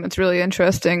this team that's really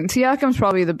interesting. Siakam's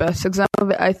probably the best example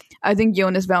of it. I think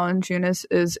Jonas Valanciunas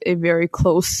is a very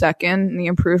close second in the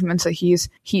improvements that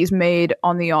he's made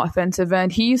on the offensive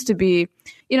end. He used to be,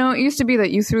 it used to be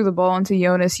that you threw the ball into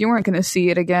Jonas, you weren't going to see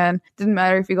it again. Didn't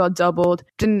matter if he got doubled.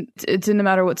 It didn't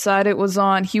matter what side it was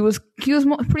on. He was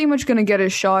pretty much going to get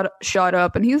his shot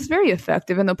up, and he was very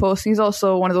effective in the post. He's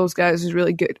also one of those guys who's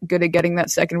really good at getting that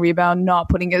second rebound, not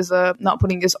putting his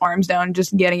arms down, and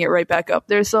just getting it right back up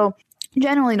there. So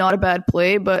generally not a bad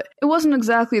play, but it wasn't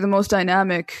exactly the most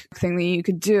dynamic thing that you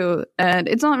could do. And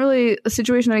it's not really a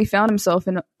situation that he found himself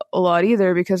in a lot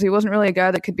either, because he wasn't really a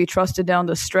guy that could be trusted down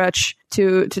the stretch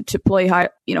to play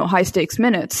high stakes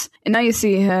minutes. And now you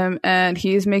see him, and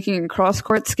he's making cross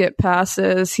court skip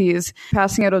passes. He's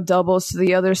passing out of doubles to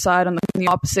the other side on the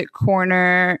opposite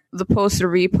corner, the post to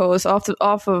repost,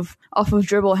 off of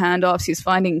dribble handoffs. He's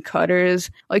finding cutters.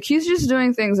 Like, he's just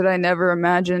doing things that I never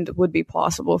imagined would be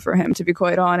possible for him, to be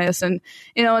quite honest. And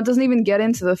it doesn't even get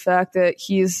into the fact that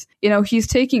he's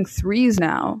taking threes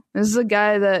now. This is a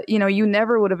guy that you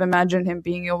never would have imagined him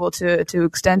being able to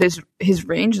extend his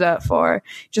range that far.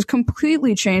 Just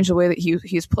completely changed the way that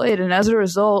he's played, and as a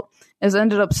result, has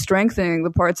ended up strengthening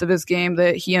the parts of his game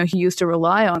that he used to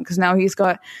rely on, because now he's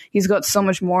got so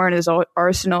much more in his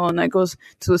arsenal, and that goes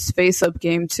to his face-up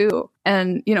game too.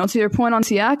 And, to your point on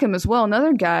Siakam as well,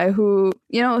 another guy who,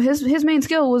 his main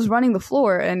skill was running the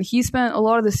floor, and he spent a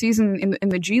lot of the season in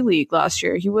the G League last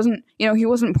year. He wasn't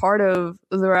part of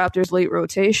the Raptors' late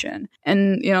rotation.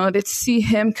 And, to see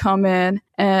him come in,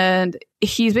 and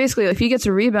he's basically, if he gets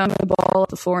a rebound the ball at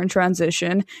the floor in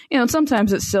transition,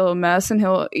 sometimes it's still a mess, and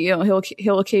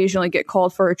he'll occasionally get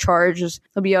called for a charge.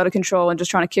 He'll be out of control and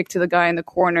just trying to kick to the guy in the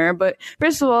corner. But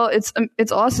first of all,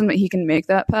 it's awesome that he can make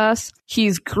that pass.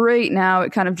 He's great now.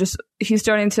 It kind of just, he's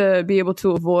starting to be able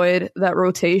to avoid that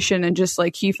rotation, and just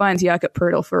like he finds Jakob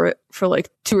Poeltl for like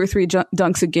 2 or 3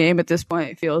 dunks a game at this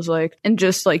point, it feels like. And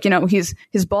just like,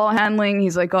 his ball handling,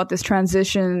 he's like got this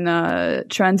transition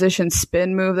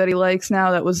spin move that he likes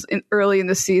now that was early in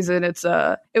the season.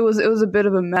 It was a bit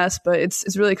of a mess, but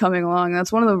it's really coming along.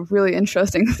 That's one of the really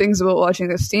interesting things about watching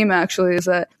this team, actually, is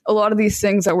that a lot of these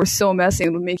things that were so messy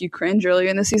and would make you cringe earlier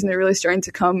in the season, they're really starting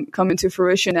to come into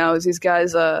fruition now as these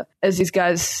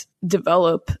guys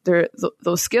develop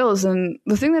those skills. And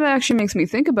the thing that actually makes me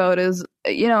think about is,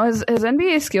 has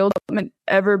NBA skill development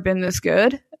ever been this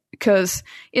good? Because,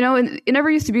 it never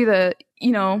used to be that,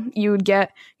 you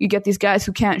get these guys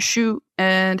who can't shoot,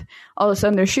 and all of a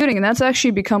sudden they're shooting. And that's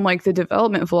actually become like the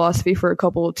development philosophy for a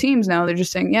couple of teams now. They're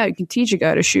just saying, yeah, you can teach a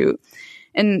guy to shoot.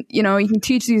 And, you can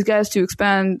teach these guys to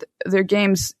expand their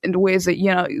games in ways that,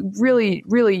 really,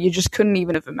 really you just couldn't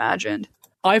even have imagined.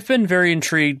 I've been very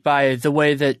intrigued by the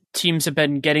way that teams have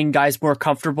been getting guys more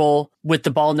comfortable with the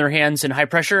ball in their hands in high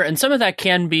pressure. And some of that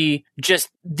can be just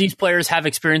these players have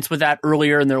experience with that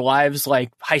earlier in their lives,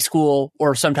 like high school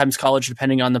or sometimes college,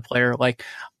 depending on the player. Like,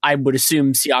 I would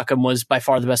assume Siakam was by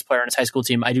far the best player on his high school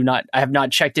team. I have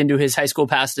not checked into his high school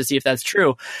past to see if that's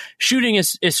true. Shooting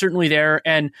is certainly there.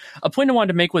 And a point I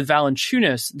wanted to make with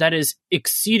Valanciunas, that is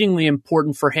exceedingly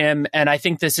important for him. And I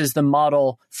think this is the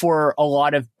model for a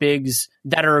lot of bigs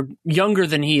that are younger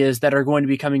than he is that are going to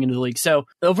be coming into the league. So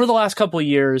over the last couple of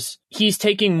years, he's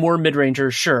taking more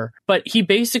mid-rangers, sure. But he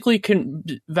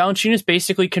Valanciunas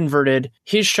basically converted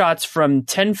his shots from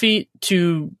 10 feet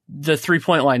to the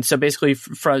 3-point line. So basically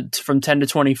from 10 to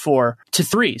 24 to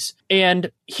threes.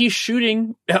 And he's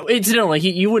shooting, incidentally,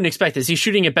 you wouldn't expect this. He's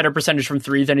shooting a better percentage from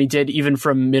 3 than he did even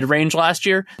from mid-range last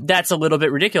year. That's a little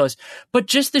bit ridiculous. But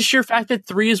just the sheer fact that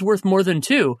 3 is worth more than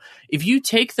 2, if you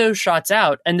take those shots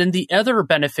out, and then the other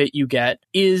benefit you get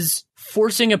is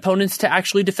forcing opponents to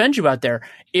actually defend you out there.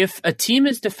 If a team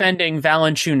is defending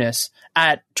Valanciunas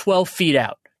at 12 feet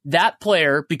out, that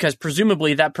player, because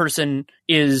presumably that person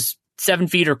is 7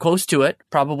 feet or close to it,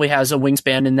 probably has a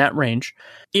wingspan in that range.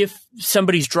 If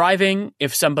somebody's driving,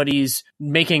 if somebody's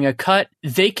making a cut,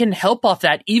 they can help off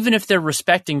that even if they're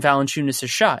respecting Valanciunas'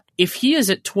 shot. If he is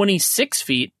at 26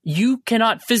 feet, you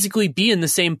cannot physically be in the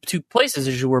same 2 places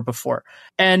as you were before.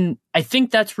 And I think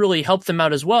that's really helped them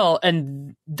out as well.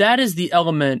 And that is the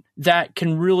element that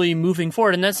can really moving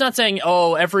forward. And that's not saying,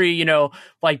 every,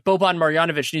 like Boban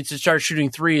Marjanovic needs to start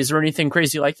shooting threes or anything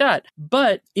crazy like that.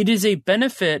 But it is a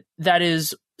benefit that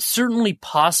is certainly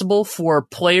possible for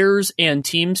players and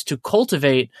teams to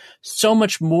cultivate so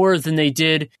much more than they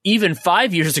did even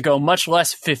 5 years ago, much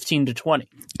less 15 to 20.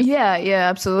 Yeah,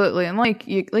 absolutely. And like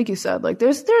you said, like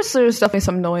there's definitely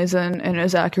some noise in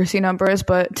his accuracy numbers,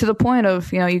 but to the point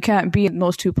of, you can't be in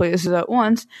those 2 places at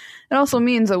once. It also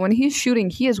means that when he's shooting,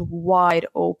 he is wide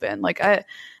open. Like I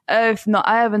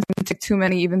haven't seen too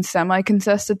many even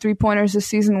semi-contested 3-pointers this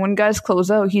season. When guys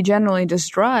close out, he generally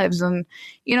just drives. And,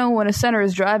 when a center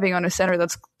is driving on a center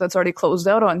that's already closed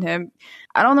out on him,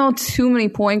 I don't know too many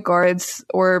point guards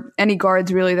or any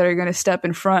guards really that are going to step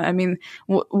in front. I mean,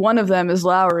 one of them is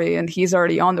Lowry, and he's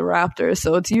already on the Raptors.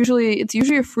 So it's usually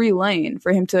a free lane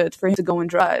for him to go and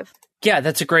drive. Yeah,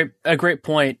 that's a great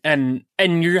point. And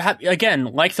you're again,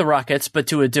 like the Rockets, but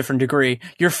to a different degree,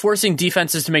 you're forcing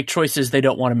defenses to make choices they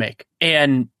don't want to make.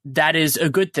 And that is a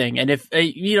good thing. And if,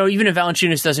 even if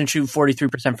Valanciunas doesn't shoot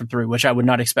 43% from 3, which I would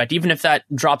not expect, even if that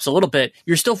drops a little bit,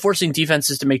 you're still forcing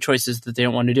defenses to make choices that they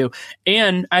don't want to do.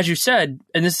 And as you said,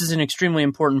 and this is an extremely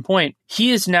important point,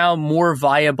 he is now more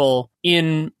viable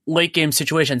in late game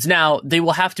situations. Now, they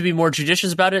will have to be more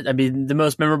judicious about it. I mean, the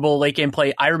most memorable late game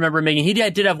play I remember making, he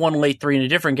did have one late 3 in a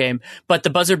different game, but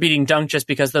the buzzer beating dunk, just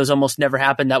because those almost never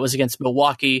happened, that was against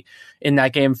Milwaukee in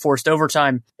that game, forced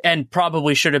overtime, and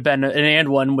probably should have been an and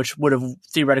one, which would have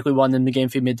theoretically won them the game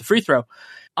if he made the free throw.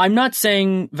 I'm not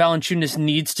saying Valanciunas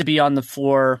needs to be on the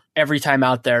floor every time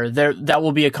out there. That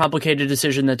will be a complicated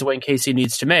decision that Dwayne Casey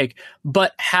needs to make.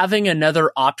 But having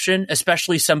another option,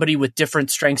 especially somebody with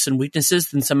different strengths and weaknesses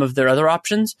than some of their other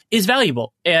options, is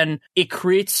valuable. And it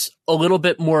creates a little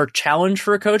bit more challenge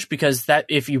for a coach, because that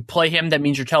if you play him, that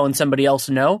means you're telling somebody else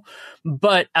no.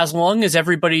 But as long as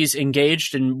everybody's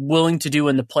engaged and willing to do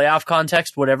in the playoff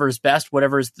context whatever is best,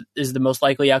 whatever is the most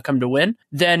likely outcome to win,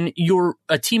 then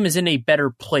a team is in a better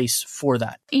place for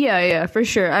that. Yeah, for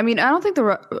sure. I mean, I don't think the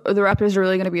Raptors are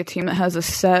really going to be a team that has a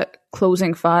set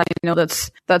closing five.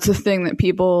 That's a thing that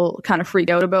people kind of freak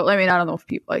out about. I mean, I don't know if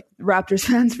people like Raptors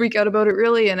fans freak out about it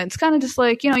really, and it's kind of just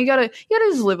like, you gotta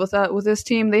just live with that with this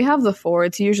team. They have the four.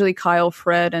 It's usually Kyle,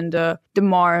 Fred, and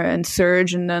DeMar and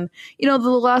Serge, and then the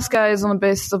last guys on the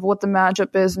basis of what the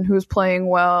matchup is and who's playing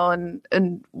well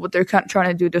and what they're kind of trying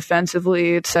to do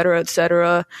defensively, et cetera, et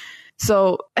cetera.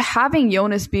 So having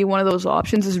Jonas be one of those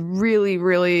options is really,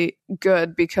 really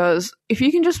good, because if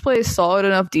he can just play solid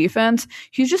enough defense,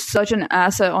 he's just such an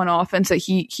asset on offense that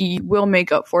he will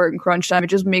make up for it in crunch time. It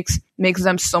just makes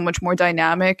them so much more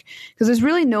dynamic, because there's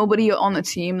really nobody on the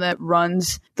team that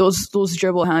runs those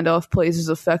dribble handoff plays as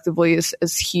effectively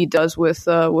as he does with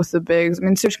the bigs. I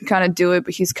mean, Serge can kind of do it,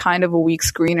 but he's kind of a weak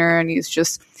screener, and he's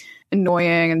just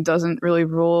annoying and doesn't really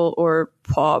roll or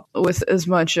pop with as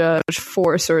much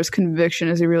force or as conviction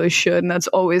as he really should. And that's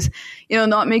always,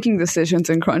 not making decisions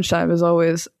in crunch time is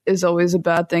always a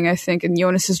bad thing, I think. And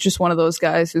Jonas is just one of those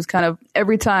guys who's kind of,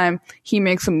 every time he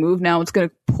makes a move now, it's going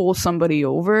to pull somebody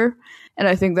over. And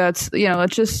I think that's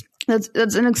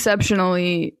an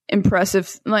exceptionally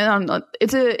impressive.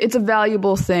 It's a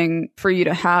valuable thing for you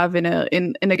to have in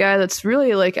a guy that's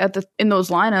really like in those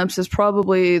lineups is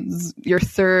probably your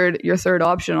third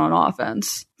option on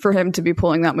offense. For him to be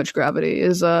pulling that much gravity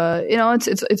is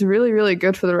it's really, really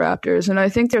good for the Raptors. And I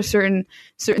think there's certain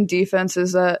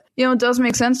defenses that it does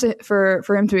make sense for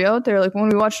him to be out there. Like when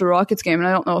we watch the Rockets game, and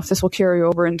I don't know if this will carry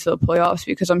over into the playoffs,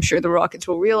 because I'm sure the Rockets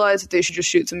will realize that they should just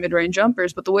shoot some mid-range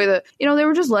jumpers. But the way that they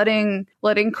were just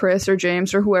letting Chris or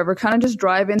James or whoever kind of just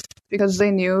drive in, because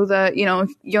they knew that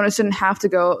Jonas didn't have to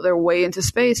go their way into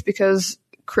space, because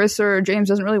Chris or James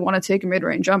doesn't really want to take a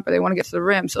mid-range jumper. They want to get to the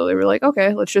rim. So they were like,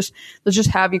 okay, let's just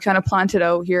have you kind of plant it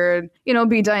out here and,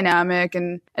 be dynamic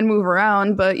and move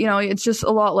around. But, it's just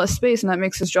a lot less space, and that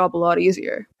makes his job a lot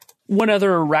easier. One other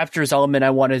Raptors element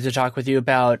I wanted to talk with you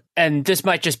about, and this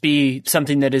might just be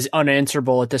something that is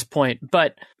unanswerable at this point,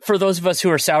 but for those of us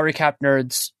who are salary cap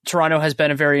nerds, Toronto has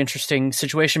been a very interesting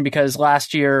situation, because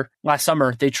last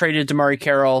summer, they traded DeMar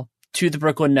Carroll to the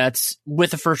Brooklyn Nets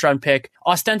with a first-round pick,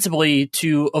 ostensibly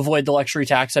to avoid the luxury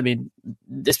tax. I mean,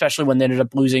 especially when they ended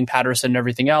up losing Patterson and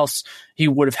everything else, he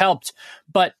would have helped.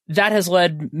 But that has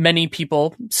led many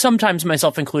people, sometimes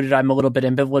myself included, I'm a little bit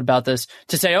ambivalent about this,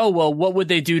 to say, oh, well, what would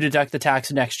they do to deduct the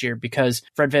tax next year? Because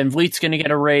Fred VanVleet's going to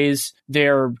get a raise.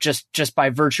 They're just by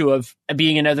virtue of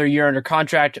being another year under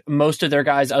contract, most of their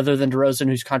guys, other than DeRozan,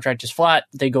 whose contract is flat,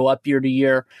 they go up year to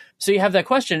year. So you have that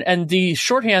question. And the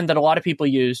shorthand that a lot of people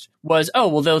used was, oh,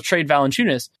 well, they'll trade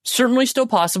Valanciunas. Certainly still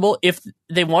possible if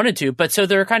they wanted to. But so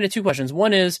there are kind of two questions.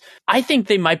 One is, I think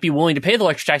they might be willing to pay the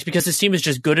extra tax because this team is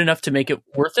just good enough to make it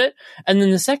worth it. And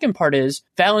then the second part is,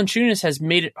 Valanciunas has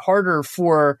made it harder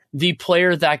for the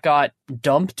player that got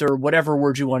dumped, or whatever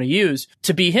word you want to use,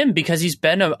 to be him, because he's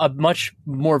been a much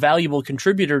more valuable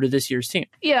contributor to this year's team.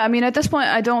 Yeah, I mean, at this point,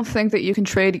 I don't think that you can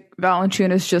trade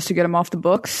Valanciunas just to get him off the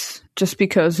books, just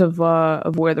because of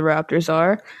where the Raptors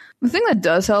are. The thing that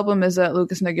does help him is that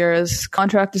Lucas Nogueira's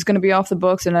contract is going to be off the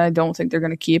books, and I don't think they're going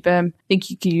to keep him. I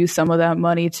think you can use some of that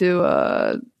money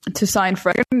to sign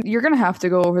Fred. You're going to have to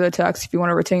go over the tax if you want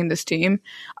to retain this team.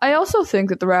 I also think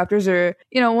that the Raptors are,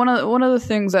 one of the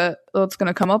things that's going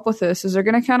to come up with this is they're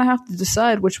going to kind of have to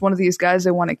decide which one of these guys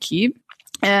they want to keep.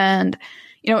 And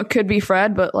it could be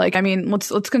Fred, but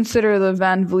let's consider the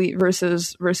VanVleet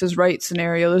versus Wright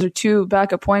scenario. Those are two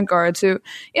backup point guards who,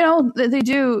 they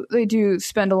do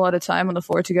spend a lot of time on the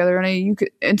floor together, and you could,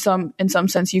 in some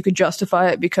sense, you could justify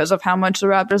it because of how much the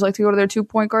Raptors like to go to their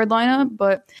 2-point guard lineup.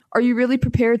 But are you really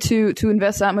prepared to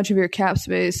invest that much of your cap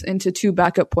space into two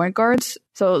backup point guards?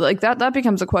 So that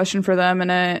becomes a question for them,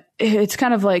 and it's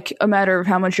kind of like a matter of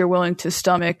how much you're willing to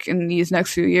stomach in these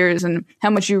next few years, and how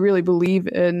much you really believe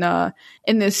in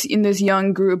this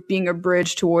young group being a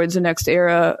bridge towards the next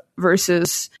era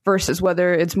versus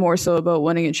whether it's more so about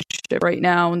winning a championship right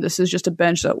now, and this is just a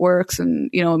bench that works, and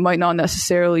it might not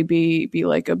necessarily be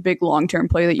like a big long-term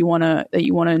play that you want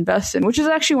to invest in, which is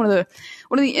actually one of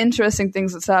the interesting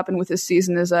things that's happened with this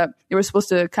season is that they were supposed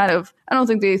to kind of, I don't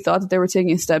think they thought that they were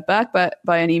taking a step back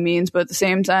by any means, but at the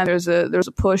same time there's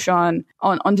a push on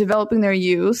developing their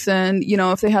youth, and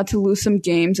if they had to lose some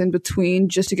games in between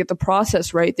just to get the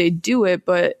process right, they do it,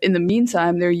 but in the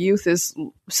meantime their youth is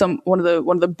one of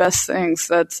the best things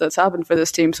that's happened for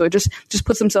this team. So it just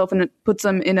puts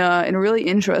them in a really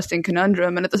interesting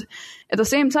conundrum, and at the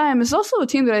same time it's also a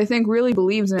team that I think really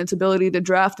believes in its ability to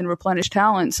draft and replenish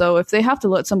talent. So if they have to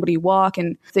let somebody walk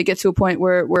and if they get to a point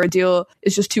where a deal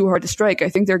is just too hard to strike, I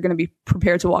think they're going to be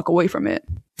prepared to walk away from it.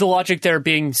 The logic there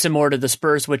being similar to the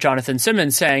Spurs with Jonathan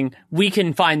Simmons, saying we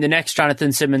can find the next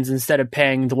Jonathan Simmons instead of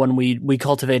paying the one we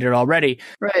cultivated already.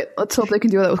 Right. Let's hope they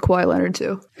can do that with Kawhi Leonard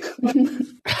too.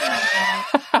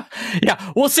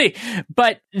 Yeah, we'll see.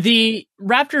 But the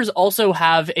Raptors also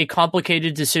have a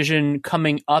complicated decision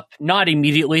coming up, not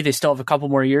immediately. They still have a couple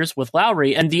more years with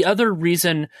Lowry. And the other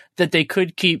reason that they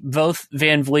could keep both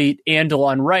Van Vliet and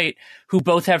DeLon Wright, who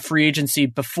both have free agency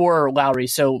before Lowry.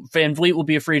 So Van Vliet will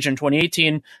be a free agent in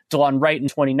 2018, DeLon Wright in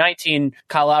 2019,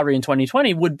 Kyle Lowry in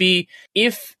 2020, would be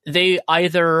if they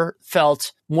either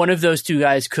felt one of those two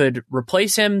guys could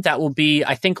replace him. That will be,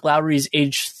 I think, Lowry's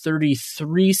age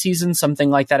 33 season, something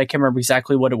like that. I can't remember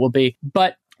exactly what it will be.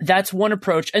 But that's one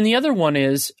approach. And the other one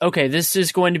is, okay,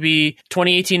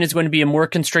 2018 is going to be a more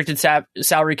constricted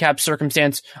salary cap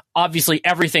circumstance. Obviously,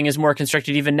 everything is more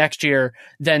constricted even next year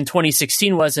than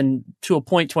 2016 was, and to a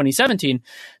point 2017.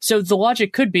 So the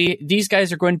logic could be these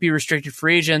guys are going to be restricted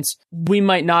free agents. We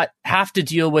might not have to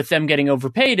deal with them getting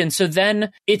overpaid. And so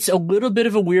then it's a little bit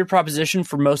of a weird proposition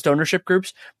for most ownership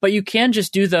groups, but you can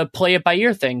just do the play it by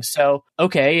ear thing. So,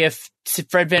 okay, if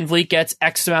Fred VanVleet gets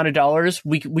X amount of dollars,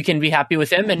 we can be happy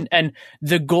with him. And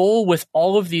the goal with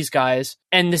all of these guys,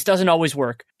 and this doesn't always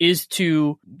work, is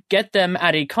to get them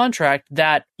at a contract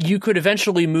that you could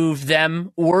eventually move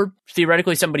them or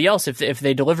theoretically somebody else if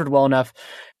they delivered well enough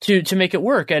to make it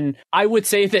work. And I would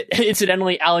say that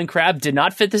incidentally, Alan Crabb did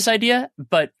not fit this idea,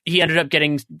 but he ended up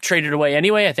getting traded away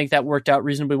anyway. I think that worked out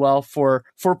reasonably well for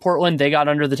Portland. They got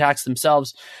under the tax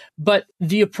themselves. But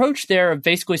the approach there of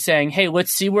basically saying, hey,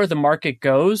 let's see where the market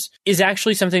goes is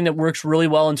actually something that works really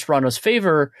well in Toronto's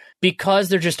favor because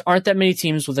there just aren't that many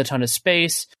teams with a ton of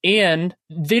space, and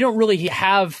they don't really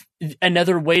have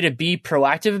another way to be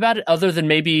proactive about it other than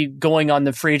maybe going on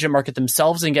the free agent market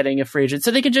themselves and getting a free agent.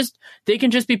 So they can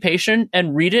just be patient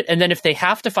and read it. And then if they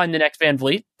have to find the next Van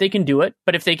Vliet, they can do it.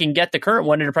 But if they can get the current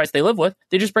one at a price they live with,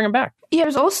 they just bring him back. Yeah,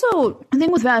 there's also, the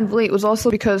thing with Van Vliet was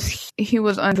also because he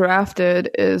was undrafted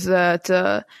is that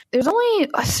there's only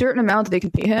a certain amount that they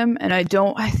can pay him. And I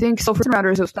think so for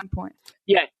rounders it was 10 points.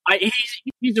 Yeah,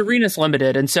 he's Arenas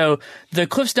limited. And so the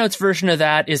Cliff's Notes version of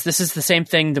that is this is the same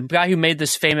thing. The guy who made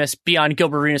this famous Beyond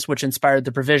Gilbert Arenas, which inspired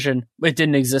the provision, it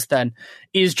didn't exist then,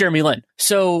 is Jeremy Lin.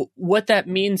 So what that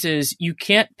means is you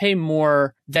can't pay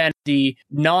more than the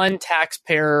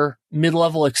non-taxpayer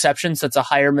mid-level exceptions. That's a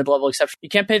higher mid-level exception. You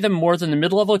can't pay them more than the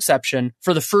mid-level exception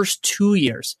for the first 2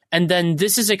 years. And then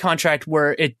this is a contract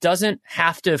where it doesn't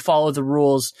have to follow the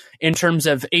rules in terms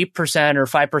of 8% or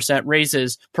 5%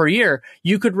 raises per year.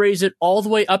 You could raise it all the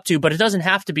way up to, but it doesn't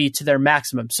have to be to their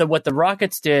maximum. So what the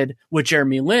Rockets did with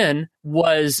Jeremy Lin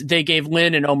was they gave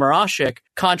Lin and Omer Asik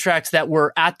contracts that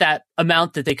were at that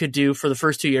amount that they could do for the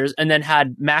first 2 years and then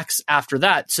had max after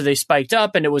that. So they spiked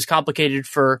up and it was complicated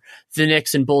for the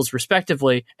Knicks and Bulls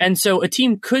respectively. And so a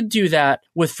team could do that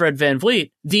with Fred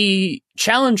VanVleet. The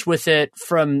challenge with it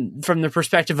from the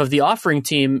perspective of the offering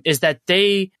team is that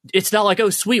it's not like,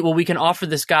 oh, sweet, well, we can offer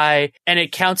this guy and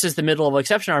it counts as the mid-level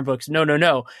exception on our books.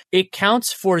 No. It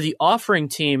counts for the offering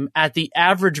team at the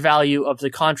average value of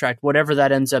the contract, whatever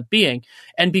that ends up being.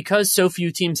 And because so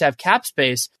few teams have cap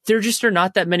space, there just are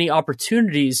not that many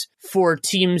opportunities for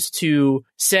teams to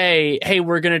say, hey,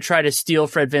 we're going to try to steal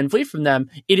Fred VanVleet from them.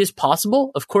 It is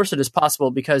possible. Of course it is possible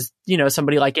because,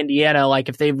 somebody like Indiana, like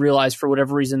if they realize for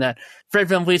whatever reason that Fred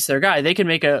VanVleet's their guy, they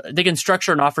can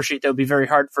structure an offer sheet that would be very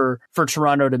hard for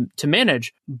Toronto to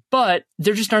manage. But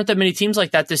there just aren't that many teams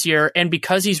like that this year. And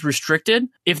because he's restricted,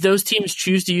 if those teams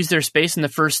choose to use their space in the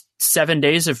first 7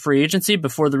 days of free agency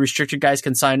before the restricted guys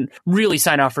can sign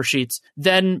offer sheets,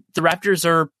 then the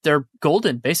Raptors they're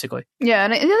golden, basically. Yeah,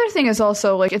 and the other thing is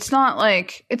also, like, it's not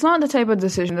the type of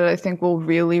decision that I think will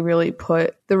really, really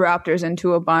put the Raptors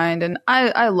into a bind. And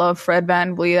I love Fred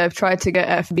VanVleet. I've tried to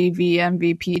get FBV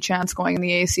MVP chants going in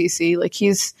the ACC. Like,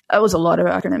 that was a lot of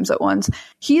acronyms at once.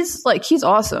 He's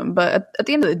awesome, but at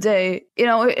the end of the day, you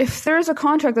know, if there's a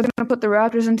contract that's going to put the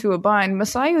Raptors into a bind,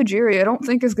 Masai Ujiri, I don't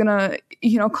think is going to,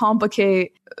 you know,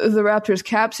 complicate the Raptors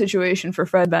cap situation for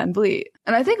Fred VanVleet.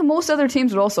 And I think most other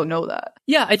teams would also know that.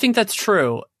 Yeah, I think that's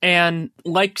true. And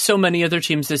like so many other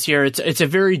teams this year, it's a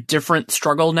very different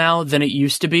struggle now than it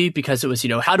used to be, because it was, you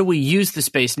know, how do we use the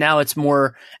space? Now it's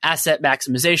more asset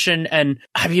maximization. And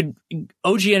I mean,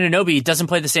 OG Anunoby doesn't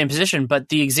play the same position, but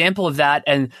the example of that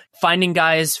and finding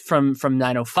guys from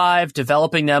 905,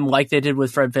 developing them like they did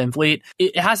with Fred VanVleet,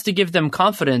 it has to give them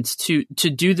confidence to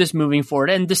do this moving forward.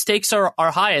 And the stakes are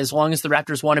high as long as the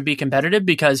Raptors want to be competitive,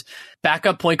 because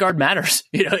backup point guard matters.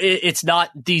 You know, it's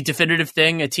not the definitive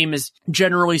thing. A team is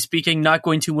generally speaking not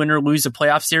going to win or lose a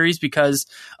playoff series because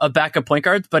of backup point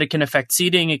guards, but it can affect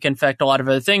seeding. It can affect a lot of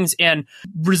other things, and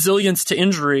resilience to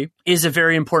injury is a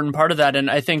very important part of that.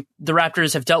 And I think the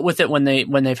Raptors have dealt with it when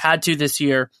they've had to this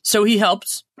year. So he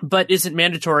helps, but isn't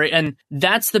mandatory. And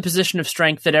that's the position of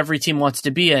strength that every team wants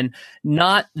to be in,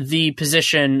 not the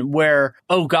position where,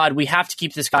 oh God, we have to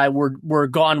keep this guy. We're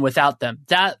gone without them.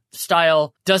 That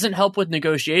style doesn't help with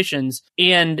negotiations,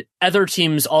 and other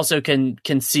teams also can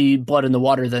see blood in the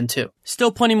water then too.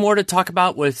 Still plenty more to talk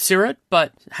about with Sirat,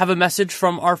 but have a message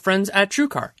from our friends at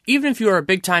TrueCar. Even if you are a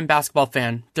big-time basketball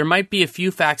fan, there might be a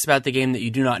few facts about the game that you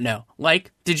do not know.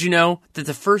 Like, did you know that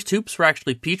the first hoops were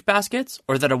actually peach baskets?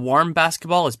 Or that a warm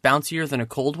basketball is bouncier than a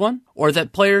cold one? Or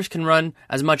that players can run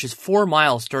as much as 4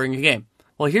 miles during a game?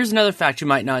 Well, here's another fact you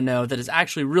might not know that is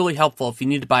actually really helpful if you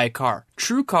need to buy a car.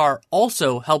 TrueCar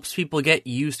also helps people get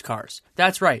used cars.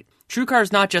 That's right. TrueCar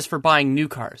is not just for buying new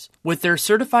cars. With their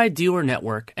certified dealer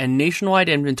network and nationwide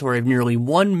inventory of nearly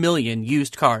 1 million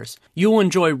used cars, you will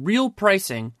enjoy real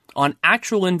pricing on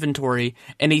actual inventory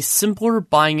and a simpler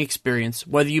buying experience,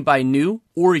 whether you buy new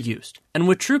or used. And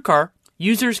with TrueCar,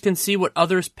 users can see what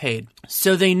others paid,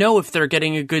 so they know if they're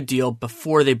getting a good deal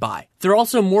before they buy. They're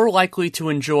also more likely to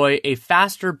enjoy a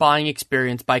faster buying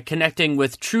experience by connecting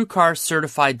with TrueCar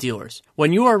certified dealers.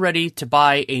 When you are ready to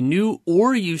buy a new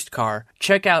or used car,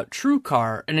 check out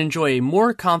TrueCar and enjoy a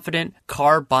more confident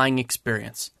car buying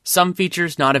experience. Some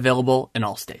features not available in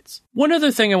all states. One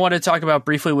other thing I want to talk about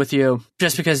briefly with you,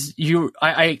 just because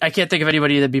I can't think of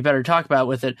anybody that'd be better to talk about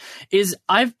with it, is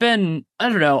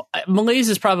malaise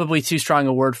is probably too strong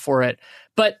a word for it,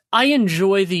 but I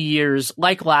enjoy the years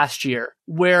like last year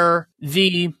where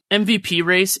the MVP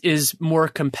race is more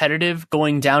competitive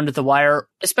going down to the wire,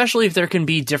 especially if there can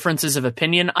be differences of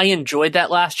opinion. I enjoyed that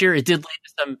last year. It did lead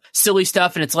to some silly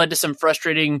stuff, and it's led to some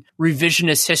frustrating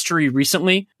revisionist history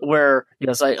recently where, you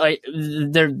know,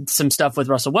 there's some stuff with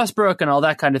Russell Westbrook and all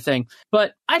that kind of thing.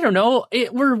 But I don't know.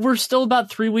 We're still about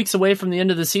 3 weeks away from the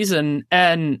end of the season,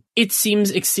 and it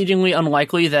seems exceedingly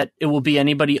unlikely that it will be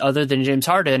anybody other than James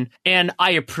Harden. And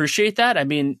I appreciate that. I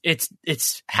mean, it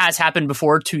has happened before.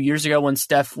 2 years ago when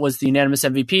Steph was the unanimous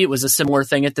MVP, it was a similar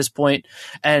thing at this point.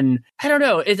 And I don't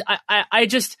know.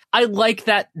 I like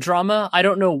that drama. I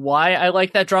don't know why I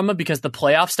like that drama, because the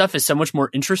playoff stuff is so much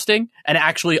more interesting and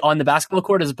actually on the basketball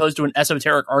court as opposed to an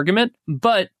esoteric argument.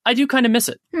 But I do kind of miss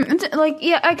it.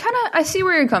 I see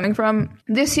where you're coming from.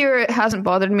 This year it hasn't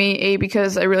bothered me,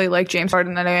 because I really like James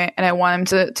Harden and I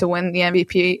want him to win the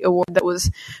MVP award that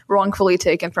was wrongfully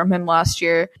taken from him last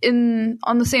year.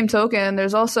 On the same token,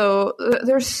 there's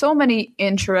so many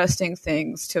interesting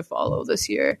things to follow this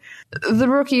year. The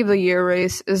Rookie of the Year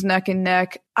race is neck and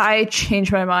neck. I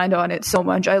changed my mind on it so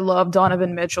much. I love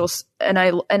Donovan Mitchell and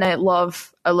I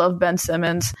love Ben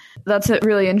Simmons. That's a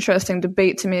really interesting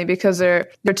debate to me, because they're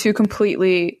two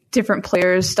completely different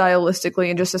players stylistically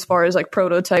and just as far as like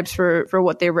prototypes for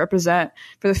what they represent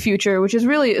for the future, which is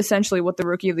really essentially what the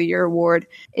Rookie of the Year award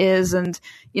is. And,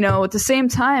 you know, at the same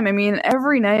time, I mean,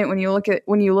 every night when you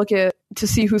look at to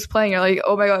see who's playing, you're like,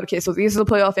 oh my God, okay, so these are the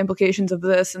playoff implications of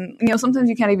this. And, you know, sometimes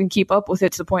you can't even keep up with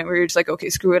it to the point where you're just like, okay,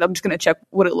 screw it, I'm just going to check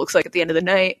what it looks like at the end of the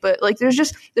night. But like, there's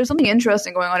something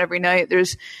interesting going on every night.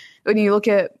 When you look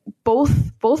at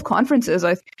both conferences,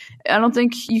 I don't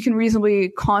think you can reasonably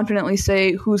confidently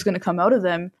say who's going to come out of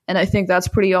them. And I think that's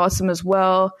pretty awesome as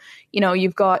well. You know,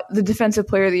 you've got the Defensive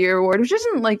Player of the Year award, which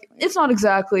isn't like, it's not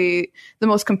exactly the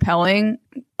most compelling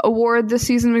award this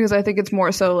season, because I think it's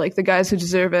more so like the guys who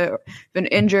deserve it have been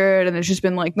injured, and there's just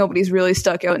been like nobody's really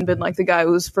stuck out and been like the guy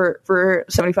who's for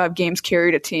 75 games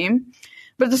carried a team.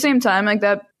 But at the same time, like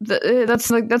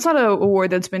that's not an award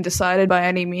that's been decided by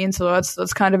any means. So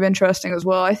that's kind of interesting as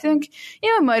well. I think,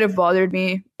 it might have bothered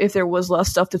me if there was less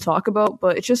stuff to talk about,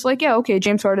 but it's just like, yeah, okay,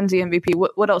 James Harden's the MVP.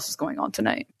 What else is going on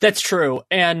tonight? That's true.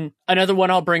 And another one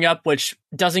I'll bring up, which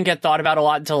doesn't get thought about a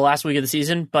lot until the last week of the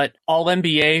season, but all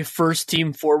NBA first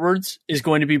team forwards is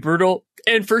going to be brutal.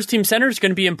 And first team center is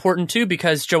going to be important too,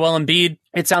 because Joel Embiid,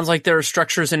 it sounds like there are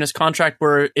structures in his contract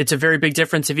where it's a very big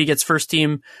difference if he gets first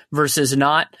team versus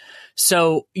not.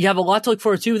 So you have a lot to look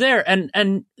forward to there.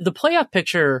 And the playoff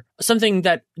picture, something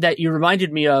that you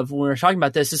reminded me of when we were talking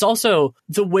about this, is also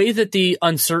the way that the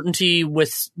uncertainty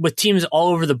with teams all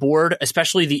over the board,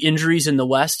 especially the injuries in the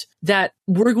West, that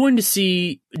we're going to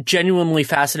see genuinely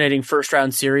fascinating first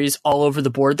round series all over the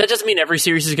board. That doesn't mean every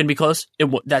series is going to be close.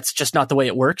 That's just not the way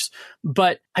it works.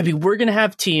 But I mean, we're going to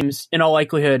have teams in all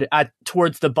likelihood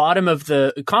towards the bottom of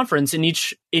the conference in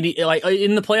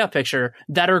the playoff picture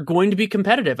that are going to be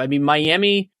competitive. I mean,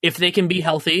 Miami, if they can be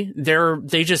healthy,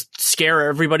 they just scare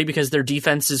everybody because their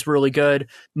defense is really good.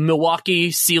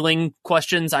 Milwaukee, ceiling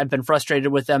questions. I've been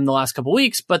frustrated with them the last couple of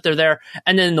weeks, but they're there.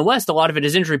 And then in the West, a lot of it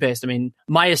is injury based. I mean,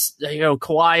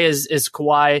 Kawhi is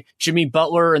Kawhi. Jimmy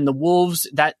Butler and the Wolves,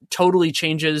 that totally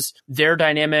changes their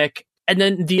dynamic. And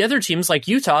then the other teams like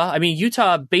Utah,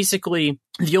 Utah basically,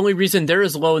 the only reason they're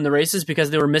as low in the race is because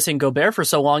they were missing Gobert for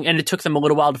so long, and it took them a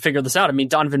little while to figure this out. I mean,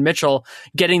 Donovan Mitchell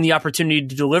getting the opportunity,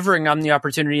 delivering on the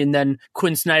opportunity, and then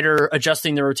Quinn Snyder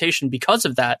adjusting the rotation because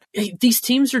of that. These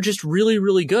teams are just really,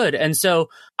 really good. And so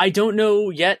I don't know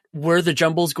yet where the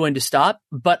jumble is going to stop,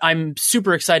 but I'm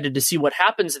super excited to see what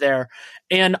happens there.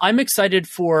 And I'm excited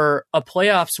for a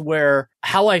playoffs where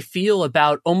how I feel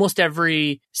about almost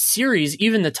every series,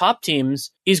 even the top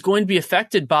teams, is going to be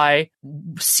affected by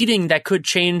seeding that could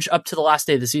change up to the last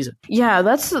day of the season. Yeah,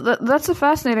 that's a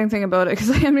fascinating thing about it, because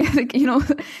I think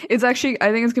it's actually,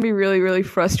 I think it's gonna be really, really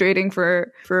frustrating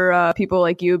for people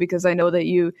like you, because I know that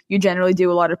you generally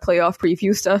do a lot of playoff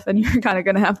preview stuff, and you're kind of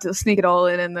gonna have to sneak it all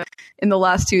in the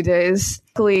last 2 days.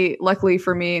 Luckily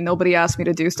for me, nobody asked me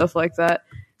to do stuff like that,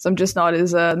 so I'm just not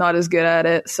as good at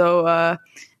it. So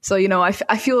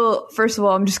I feel, first of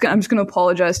all, I'm just gonna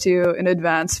apologize to you in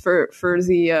advance for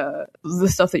the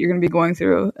stuff that you're gonna be going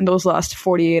through in those last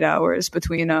 48 hours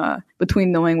between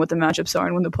knowing what the matchups are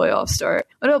and when the playoffs start.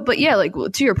 But yeah, like,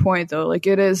 to your point though, like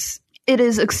it is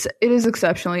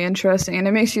exceptionally interesting, and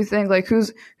it makes you think, like,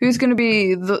 who's going to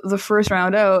be the first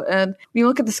round out. And when you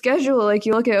look at the schedule, like,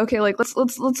 you look at, okay, like, let's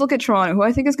look at Toronto, who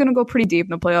I think is going to go pretty deep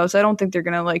in the playoffs. I don't think they're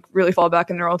going to, like, really fall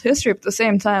back in their old history, but at the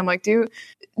same time, like, do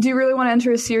you really want to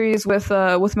enter a series with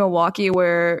Milwaukee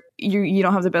where you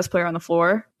don't have the best player on the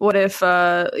floor? What if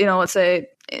let's say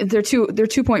they're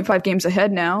 2.5 games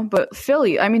ahead now, but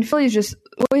Philly's just,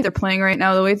 the way they're playing right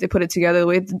now, the way they put it together, the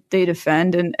way they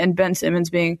defend, and Ben Simmons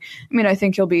being, I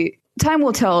think time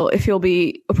will tell if he'll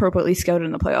be appropriately scouted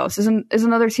in the playoffs. Is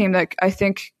another team that I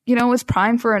think, is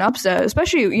primed for an upset,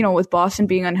 especially, with Boston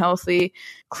being unhealthy,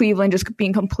 Cleveland just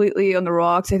being completely on the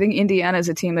rocks. I think Indiana is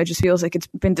a team that just feels like it's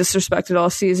been disrespected all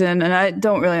season, and I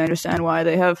don't really understand why.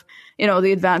 They have,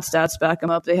 the advanced stats back them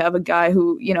up. They have a guy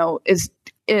who, is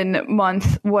in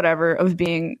month whatever of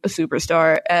being a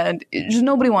superstar, and just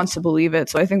nobody wants to believe it.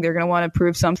 So I think they're going to want to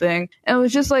prove something. And it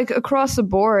was just like across the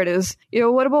board is,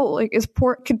 what about, like,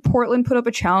 could Portland put up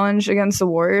a challenge against the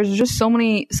Warriors? There's just so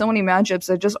many matchups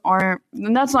that just aren't,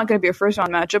 and that's not going to be a first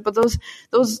round matchup, but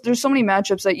there's so many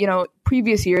matchups that,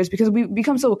 previous years, because we've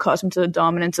become so accustomed to the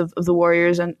dominance of the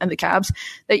Warriors and the Cavs,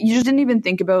 that you just didn't even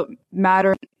think about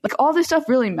matter. Like, all this stuff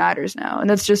really matters now. And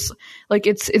that's just, like,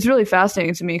 it's really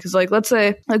fascinating to me, because, like, let's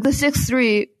say, like, the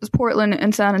 6-3 is Portland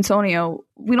and San Antonio.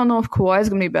 We don't know if Kawhi is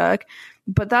going to be back,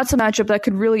 but that's a matchup that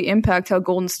could really impact how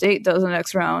Golden State does in the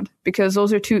next round, because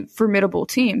those are two formidable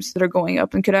teams that are going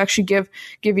up and could actually give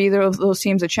either of those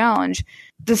teams a challenge.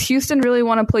 Does Houston really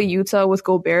want to play Utah with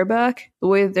Gobert back the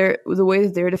way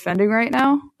that they're defending right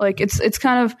now? Like, it's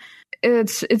kind of,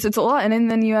 it's a lot. And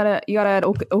then you gotta add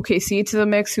OKC to the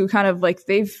mix, who kind of, like,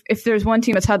 if there's one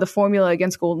team that's had the formula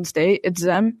against Golden State, it's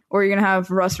them. Or you're gonna have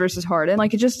Russ versus Harden.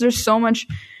 Like, there's so much.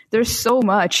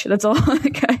 That's all.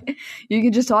 You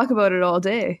can just talk about it all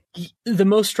day. The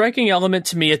most striking element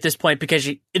to me at this point, because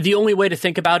the only way to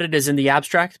think about it is in the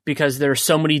abstract, because there are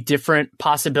so many different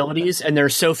possibilities and there are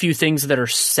so few things that are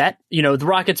set. The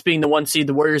Rockets being the 1 seed,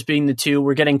 the Warriors being the 2.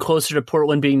 We're getting closer to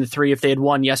Portland being the 3. If they had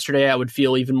won yesterday, I would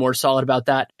feel even more solid about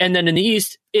that. And then in the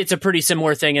East, it's a pretty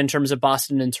similar thing in terms of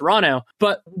Boston and Toronto.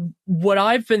 But what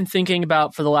I've been thinking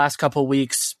about for the last couple of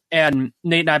weeks, and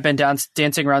Nate and I have been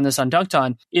dancing around this on Dunked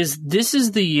On, is this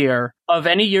is the year of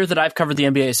any year that I've covered the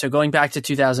NBA, so going back to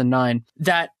 2009,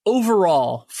 that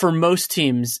overall, for most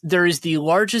teams, there is the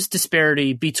largest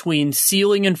disparity between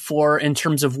ceiling and floor in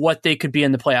terms of what they could be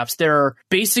in the playoffs. There are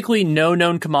basically no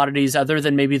known commodities other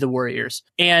than maybe the Warriors.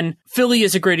 And Philly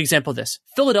is a great example of this.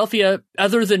 Philadelphia,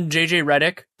 other than JJ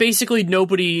Redick, basically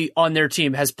nobody on their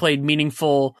team has played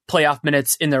meaningful playoff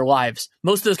minutes in their lives.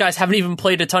 Most of those guys haven't even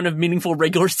played a ton of meaningful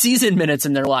regular season minutes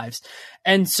in their lives.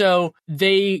 And so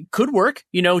they could work.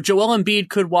 Joel Embiid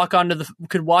could walk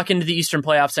into the Eastern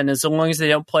playoffs, and as long as they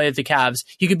don't play the Cavs,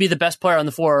 he could be the best player on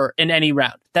the floor in any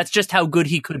round. That's just how good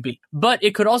he could be. But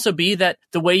it could also be that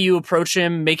the way you approach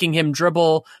him, making him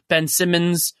dribble, Ben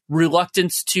Simmons'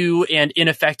 reluctance to and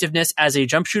ineffectiveness as a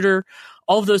jump shooter,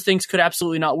 all of those things could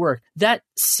absolutely not work. That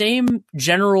same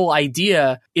general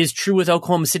idea is true with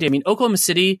Oklahoma City. I mean, Oklahoma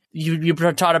City, you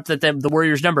taught up that the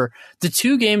Warriors number. The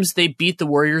 2 games they beat the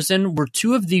Warriors in were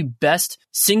 2 of the best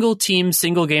single team,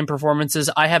 single game performances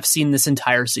I have seen this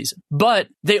entire season. But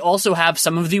they also have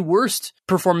some of the worst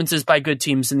performances by good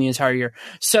teams in the entire year.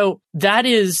 So that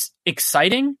is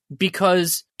exciting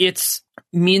because it's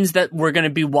means that we're going to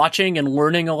be watching and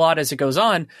learning a lot as it goes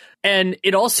on. And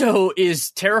it also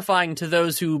is terrifying to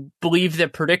those who believe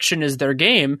that prediction is their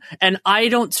game. And I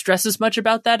don't stress as much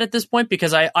about that at this point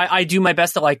because I do my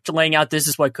best at laying out this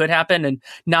is what could happen and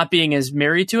not being as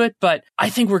married to it. But I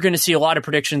think we're going to see a lot of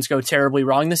predictions go terribly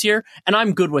wrong this year. And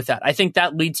I'm good with that. I think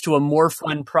that leads to a more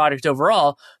fun product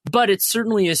overall, but it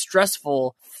certainly is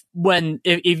stressful when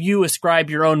if you ascribe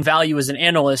your own value as an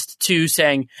analyst to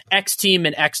saying X team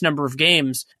in X number of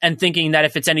games and thinking that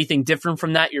if it's anything different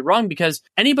from that, you're wrong, because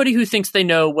anybody who thinks they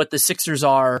know what the Sixers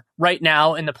are right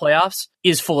now in the playoffs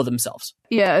is full of themselves.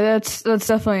 Yeah, that's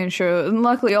definitely true. And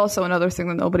luckily also another thing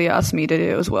that nobody asked me to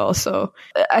do as well. So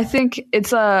I think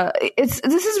this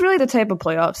is really the type of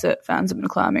playoffs that fans have been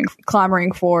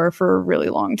clamoring for a really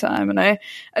long time. And I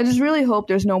just really hope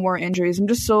there's no more injuries. I'm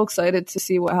just so excited to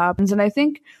see what happens. And I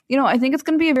think it's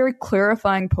going to be a very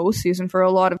clarifying postseason for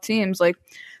a lot of teams.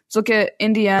 Let's look at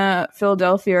Indiana,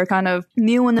 Philadelphia are kind of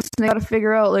new in this. They got to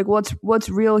figure out what's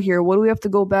real here. What do we have to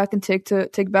go back and take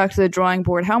back to the drawing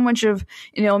board? How much of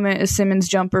an ailment is Simmons'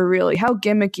 jumper really? How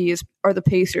gimmicky are the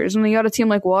Pacers? And you got a team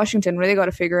like Washington where they got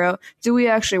to figure out, do we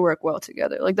actually work well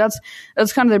together? That's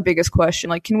kind of their biggest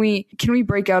question. Can we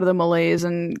break out of the malaise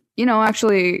and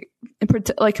actually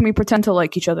can we pretend to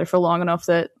like each other for long enough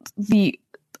that the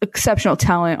exceptional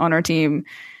talent on our team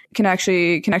can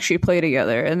actually play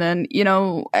together? And then,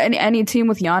 any team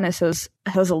with Giannis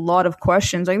has a lot of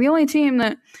questions. The only team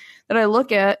that I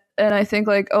look at and I think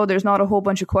there's not a whole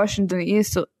bunch of questions in the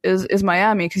East is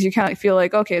Miami, because you kind of feel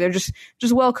okay, they're just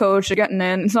well coached, they're getting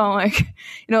in. It's not they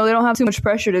don't have too much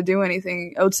pressure to do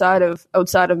anything outside of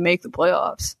make the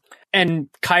playoffs. And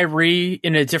Kyrie,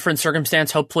 in a different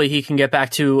circumstance, hopefully he can get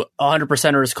back to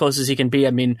 100% or as close as he can be.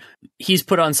 I mean, he's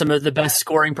put on some of the best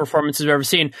scoring performances we've ever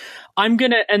seen. I'm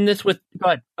going to end this with, go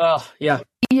ahead. Oh, yeah.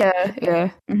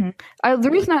 Yeah. Mm-hmm. The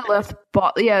reason I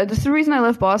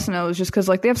left Boston was just because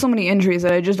they have so many injuries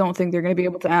that I just don't think they're going to be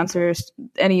able to answer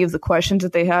any of the questions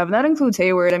that they have, and that includes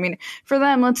Hayward. I mean, for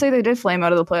them, let's say they did flame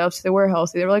out of the playoffs, they were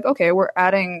healthy. They were okay, we're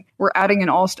adding an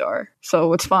all-star,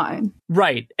 so it's fine.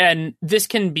 Right, and this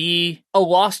can be a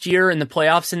lost year in the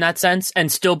playoffs in that sense,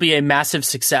 and still be a massive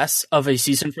success of a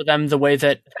season for them. The way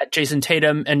that Jason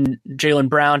Tatum and Jaylen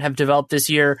Brown have developed this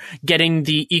year, getting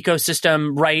the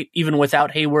ecosystem right, even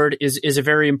without Hayward, is a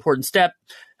very important step.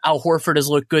 Al Horford has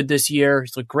looked good this year.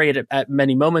 He's looked great at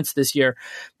many moments this year.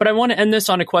 But I want to end this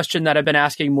on a question that I've been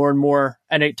asking more and more,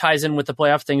 and it ties in with the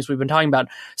playoff things we've been talking about.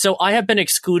 So I have been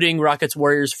excluding Rockets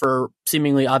Warriors for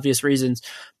seemingly obvious reasons.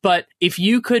 But if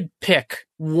you could pick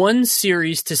one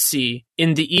series to see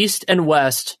in the East and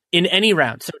West in any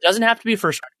round, so it doesn't have to be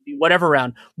first round, it can be whatever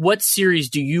round, what series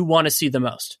do you want to see the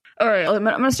most? All right, I'm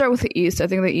going to start with the East. I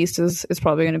think the East is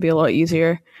probably going to be a lot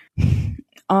easier.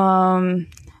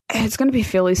 It's going to be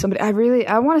Philly.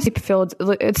 I want to see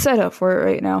Philadelphia. It's set up for it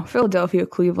right now. Philadelphia,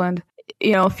 Cleveland.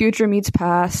 Future meets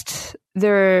past.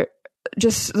 They're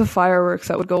just the fireworks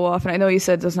that would go off. And I know you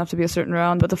said it doesn't have to be a certain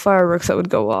round, but the fireworks that would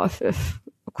go off if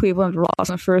Cleveland lost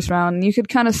in the first round. And you could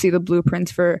kind of see the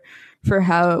blueprints for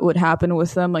how it would happen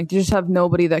with them. You just have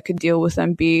nobody that could deal with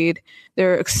Embiid.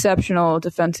 They're exceptional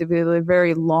defensively. They're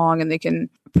very long, and they can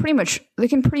pretty much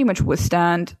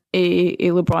withstand a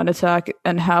LeBron attack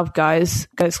and have guys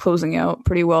closing out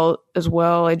pretty well as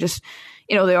well.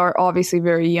 They are obviously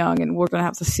very young, and we're gonna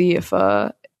have to see if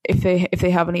they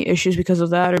have any issues because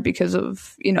of that, or because of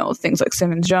things like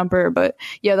Simmons' jumper. But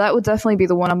yeah, that would definitely be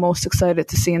the one I'm most excited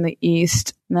to see in the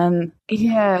East. And then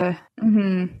yeah.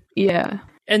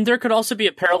 And there could also be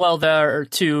a parallel there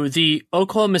to the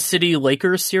Oklahoma City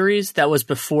Lakers series that was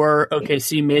before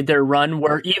OKC made their run,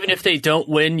 where even if they don't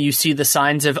win, you see the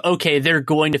signs of, okay, they're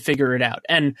going to figure it out.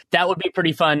 And that would be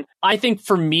pretty fun. I think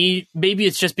for me, maybe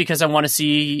it's just because I want to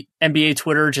see NBA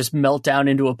Twitter just melt down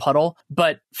into a puddle.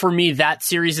 But for me, that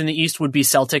series in the East would be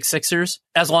Celtics Sixers,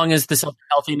 as long as the Celtics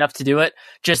are healthy enough to do it.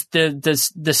 Just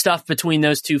the stuff between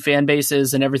those two fan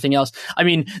bases and everything else. I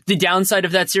mean, the downside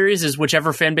of that series is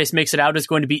whichever fan base makes it out is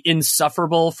going to be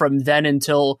insufferable from then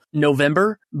until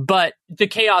November. But the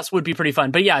chaos would be pretty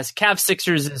fun. But yes, Cavs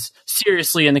Sixers is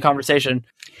seriously in the conversation.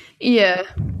 Yeah.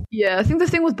 I think the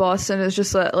thing with Boston is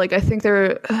just that, like, I think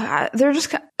they're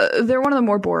one of the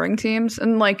more boring teams,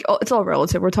 and like it's all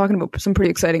relative. We're talking about some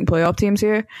pretty exciting playoff teams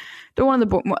here. They're one of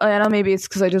the. I know maybe it's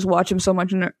because I just watch them so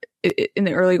much in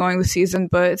the early going of the season,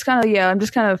 but it's kind of I'm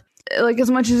just kind of like,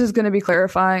 as much as it's going to be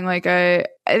clarifying, like I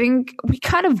think we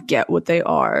kind of get what they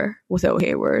are without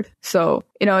Hayward. So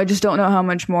I just don't know how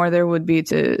much more there would be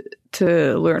to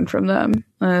learn from them.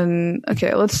 And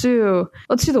okay, let's do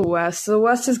the West. The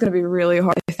West is going to be really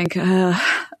hard. I think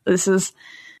this is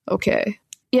okay.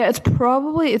 Yeah, it's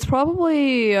probably okay.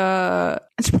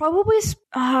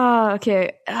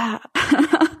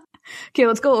 Okay,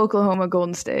 let's go Oklahoma,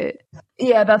 Golden State.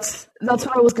 Yeah, that's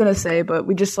what I was gonna say, but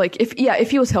we just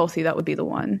if he was healthy, that would be the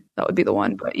one.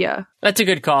 But yeah, that's a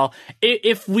good call.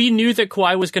 If we knew that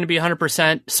Kawhi was going to be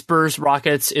 100%, Spurs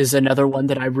Rockets is another one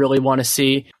that I really want to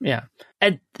see. Yeah.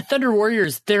 And Thunder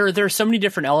Warriors, there are so many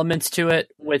different elements to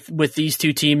it with these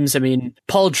two teams. I mean,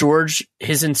 Paul George,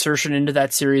 his insertion into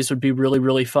that series would be really,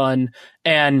 really fun.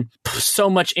 And so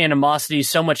much animosity,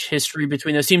 so much history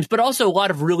between those teams, but also a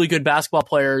lot of really good basketball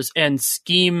players and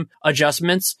scheme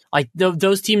adjustments. Like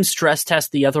those teams stress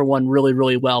test the other one really,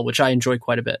 really well, which I enjoy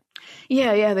quite a bit.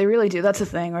 Yeah, they really do. That's the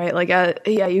thing, right? Like,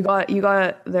 you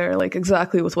got there, like,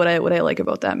 exactly with what I like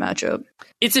about that matchup.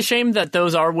 It's a shame that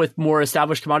those are with more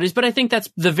established commodities, but I think that's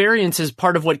the variance is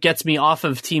part of what gets me off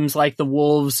of teams like the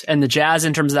Wolves and the Jazz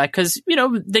in terms of that, because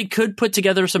they could put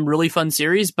together some really fun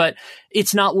series, but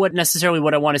it's not necessarily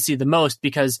what I want to see the most,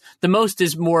 because the most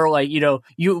is more like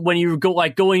when you go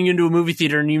going into a movie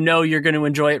theater and you're going to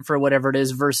enjoy it for whatever it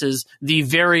is, versus the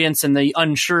variance and the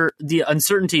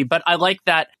uncertainty. But I like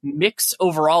that mix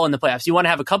overall in the playoffs. You want to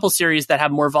have a couple series that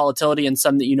have more volatility and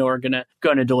some that are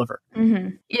going to deliver.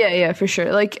 Mm-hmm. Yeah, for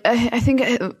sure. Like I think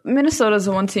Minnesota's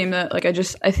the one team that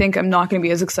I think I'm not going to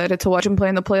be as excited to watch them play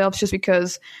in the playoffs, just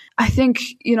because I think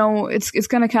it's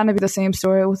going to kind of be the same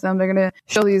story with them. They're going to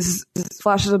show these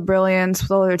flashes of brilliance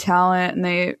with all their talent,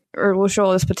 and will show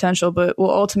all this potential, but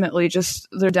will ultimately just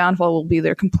their downfall will be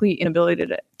their complete inability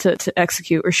to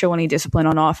execute or show any discipline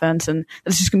on offense, and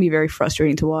it's just going to be very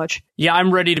frustrating to watch. Yeah,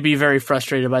 I'm ready to be very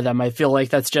frustrated by them. I feel like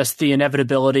that's just the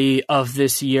inevitability of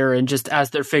this year, and just as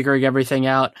they're figuring everything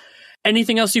out.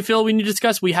 Anything else you feel we need to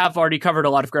discuss? We have already covered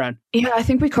a lot of ground. Yeah, I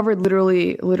think we covered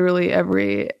literally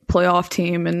every playoff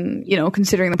team, and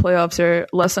considering the playoffs are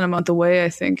less than a month away, I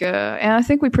think, and I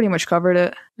think we pretty much covered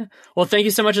it. Well, thank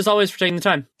you so much as always for taking the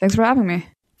time. Thanks for having me.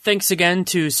 Thanks again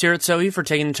to Seerat Sohi for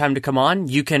taking the time to come on.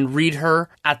 You can read her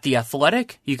at The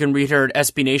Athletic. You can read her at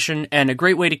SB Nation, and a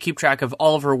great way to keep track of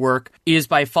all of her work is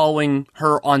by following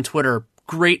her on Twitter.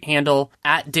 Great handle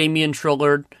at Damian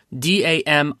Trillard,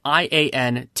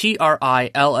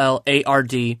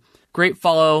 DamianTrillard. Great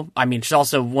follow. I mean, she's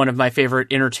also one of my favorite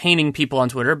entertaining people on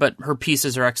Twitter, but her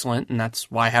pieces are excellent, and that's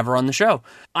why I have her on the show.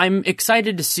 I'm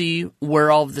excited to see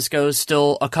where all of this goes.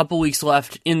 Still a couple weeks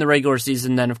left in the regular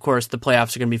season. Then, of course, the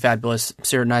playoffs are going to be fabulous.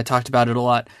 Sarah and I talked about it a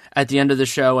lot at the end of the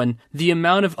show, and the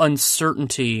amount of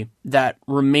uncertainty that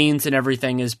remains in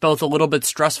everything is both a little bit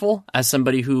stressful as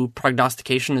somebody who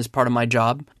prognostication is part of my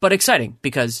job, but exciting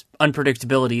because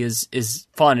unpredictability is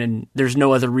fun and there's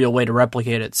no other real way to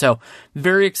replicate it. So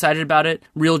very excited about it.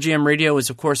 Real GM Radio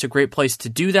is, of course, a great place to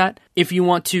do that. If you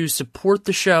want to support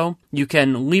the show, you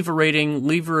can leave a rating,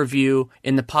 leave a review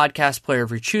in the podcast player of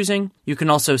your choosing. You can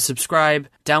also subscribe,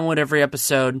 download every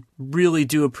episode. Really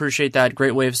do appreciate that.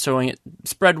 Great way of showing it.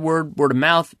 Spread word of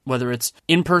mouth, whether it's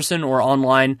in person or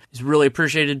online, is really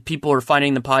appreciated. People are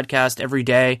finding the podcast every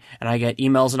day, and I get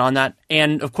emails and on that.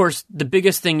 And of course, the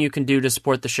biggest thing you can do to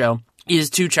support the show is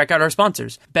to check out our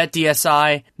sponsors.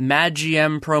 BetDSI,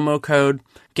 MadGM promo code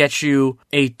gets you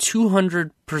a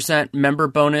 200% member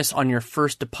bonus on your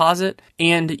first deposit,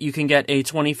 and you can get a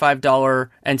 $25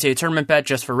 NCAA tournament bet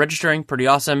just for registering. Pretty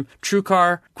awesome.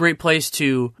 TrueCar, great place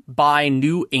to buy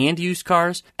new and used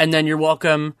cars. And then you're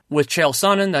welcome with Chael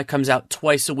Sonnen, that comes out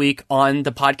twice a week on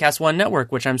the Podcast One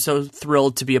network, which I'm so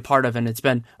thrilled to be a part of, and it's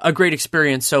been a great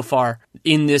experience so far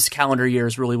in this calendar year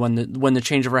is really when the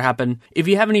changeover happened. If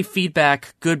you have any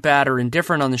feedback, good, bad, or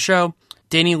indifferent on the show,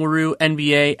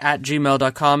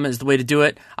 DannyLaRueNBA@gmail.com is the way to do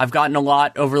it. I've gotten a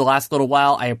lot over the last little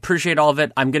while. I appreciate all of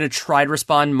it. I'm going to try to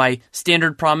respond. My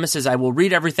standard promise is I will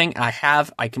read everything.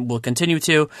 Will continue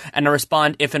to, and I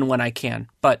respond if and when I can.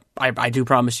 But I do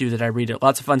promise you that I read it.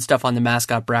 Lots of fun stuff on the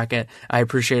mascot bracket. I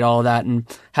appreciate all of that and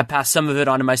have passed some of it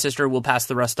on to my sister. We'll pass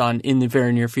the rest on in the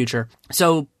very near future.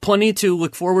 So plenty to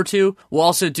look forward to. We'll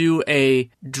also do a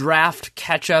draft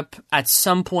catch-up at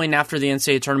some point after the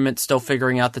NCAA tournament, still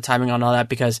figuring out the timing on all that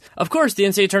because, of course, the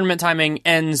NCAA tournament timing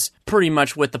ends pretty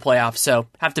much with the playoffs, so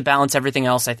have to balance everything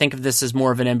else. I think of this as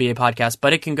more of an NBA podcast,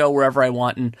 but it can go wherever I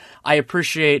want, and I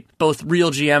appreciate both Real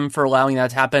GM for allowing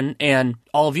that to happen and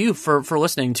all of you for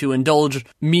listening to indulge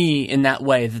me in that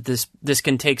way, that this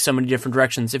can take so many different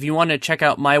directions. If you want to check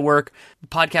out my work,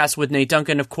 podcast with Nate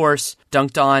Duncan, of course,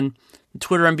 Dunked On,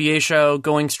 Twitter NBA show,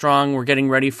 going strong. We're getting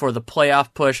ready for the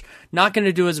playoff push. Not going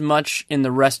to do as much in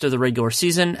the rest of the regular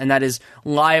season, and that is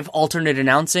live alternate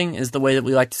announcing is the way that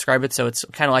we like to describe it. So it's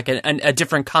kind of like a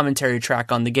different commentary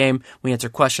track on the game. We answer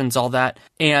questions, all that.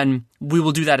 And we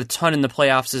will do that a ton in the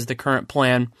playoffs is the current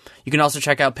plan. You can also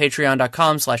check out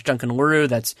patreon.com/Duncan LaRue.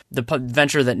 That's the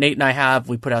venture that Nate and I have.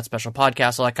 We put out special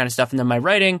podcasts, all that kind of stuff. And then my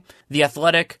writing, The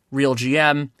Athletic, Real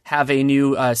GM, have a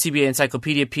new CBA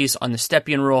encyclopedia piece on the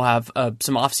Stepien rule, have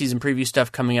some off-season preview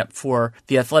stuff coming up for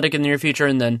The Athletic in the near future,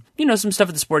 and then, some stuff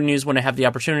at the Sporting News when I have the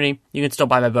opportunity. You can still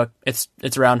buy my book. It's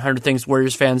around 100 Things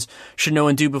Warriors Fans Should Know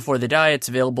and Do Before They Die. It's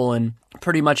available in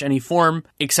pretty much any form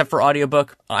except for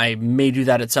audiobook. I may do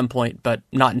that at some point, but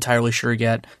not entirely sure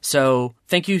yet. So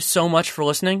thank you so much for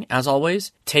listening. As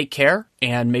always, take care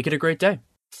and make it a great day.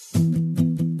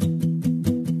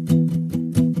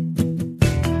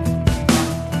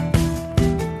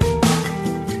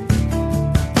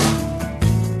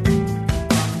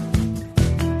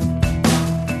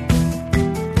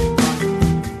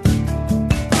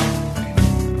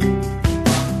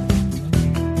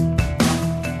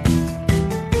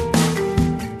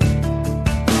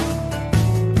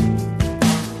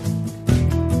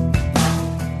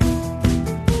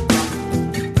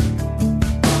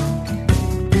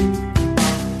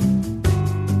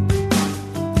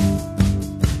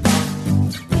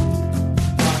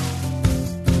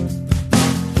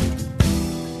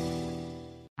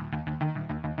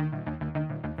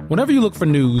 Whenever you look for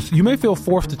news, you may feel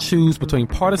forced to choose between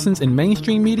partisans in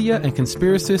mainstream media and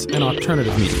conspiracists in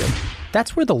alternative media.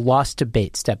 That's where The Lost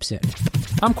Debate steps in.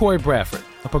 I'm Corey Bradford,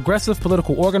 a progressive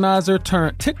political organizer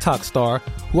turned TikTok star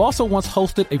who also once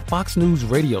hosted a Fox News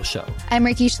radio show. I'm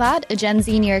Ricky Schlatt, a Gen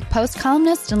Z New York Post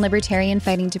columnist and libertarian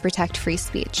fighting to protect free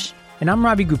speech. And I'm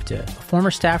Ravi Gupta, a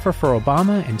former staffer for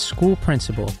Obama and school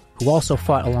principal who also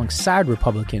fought alongside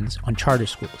Republicans on charter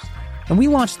schools. And we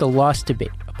launched The Lost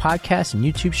Debate, a podcast and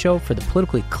YouTube show for the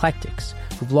political eclectics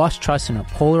who've lost trust in a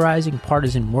polarizing,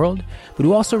 partisan world, but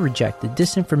who also reject the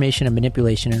disinformation and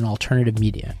manipulation in alternative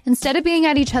media. Instead of being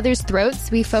at each other's throats,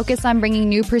 we focus on bringing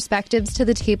new perspectives to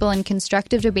the table and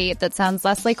constructive debate that sounds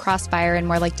less like crossfire and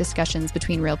more like discussions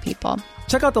between real people.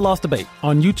 Check out The Lost Debate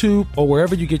on YouTube or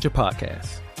wherever you get your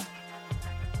podcasts.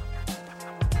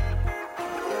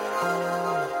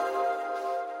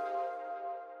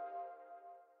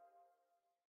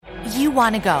 You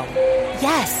want to go.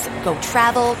 Yes, go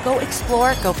travel, go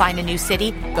explore, go find a new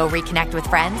city, go reconnect with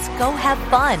friends, go have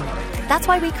fun. That's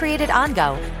why we created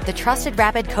OnGo, the trusted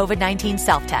rapid COVID-19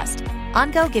 self-test.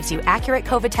 OnGo gives you accurate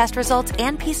COVID test results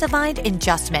and peace of mind in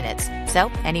just minutes.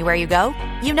 So anywhere you go,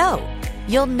 you know.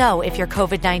 You'll know if you're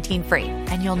COVID-19 free,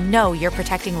 and you'll know you're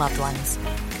protecting loved ones.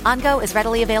 OnGo is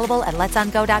readily available at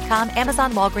letsongo.com,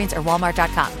 Amazon, Walgreens, or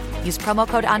Walmart.com. Use promo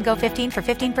code ONGO15 for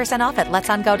 15% off at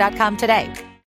letsongo.com today.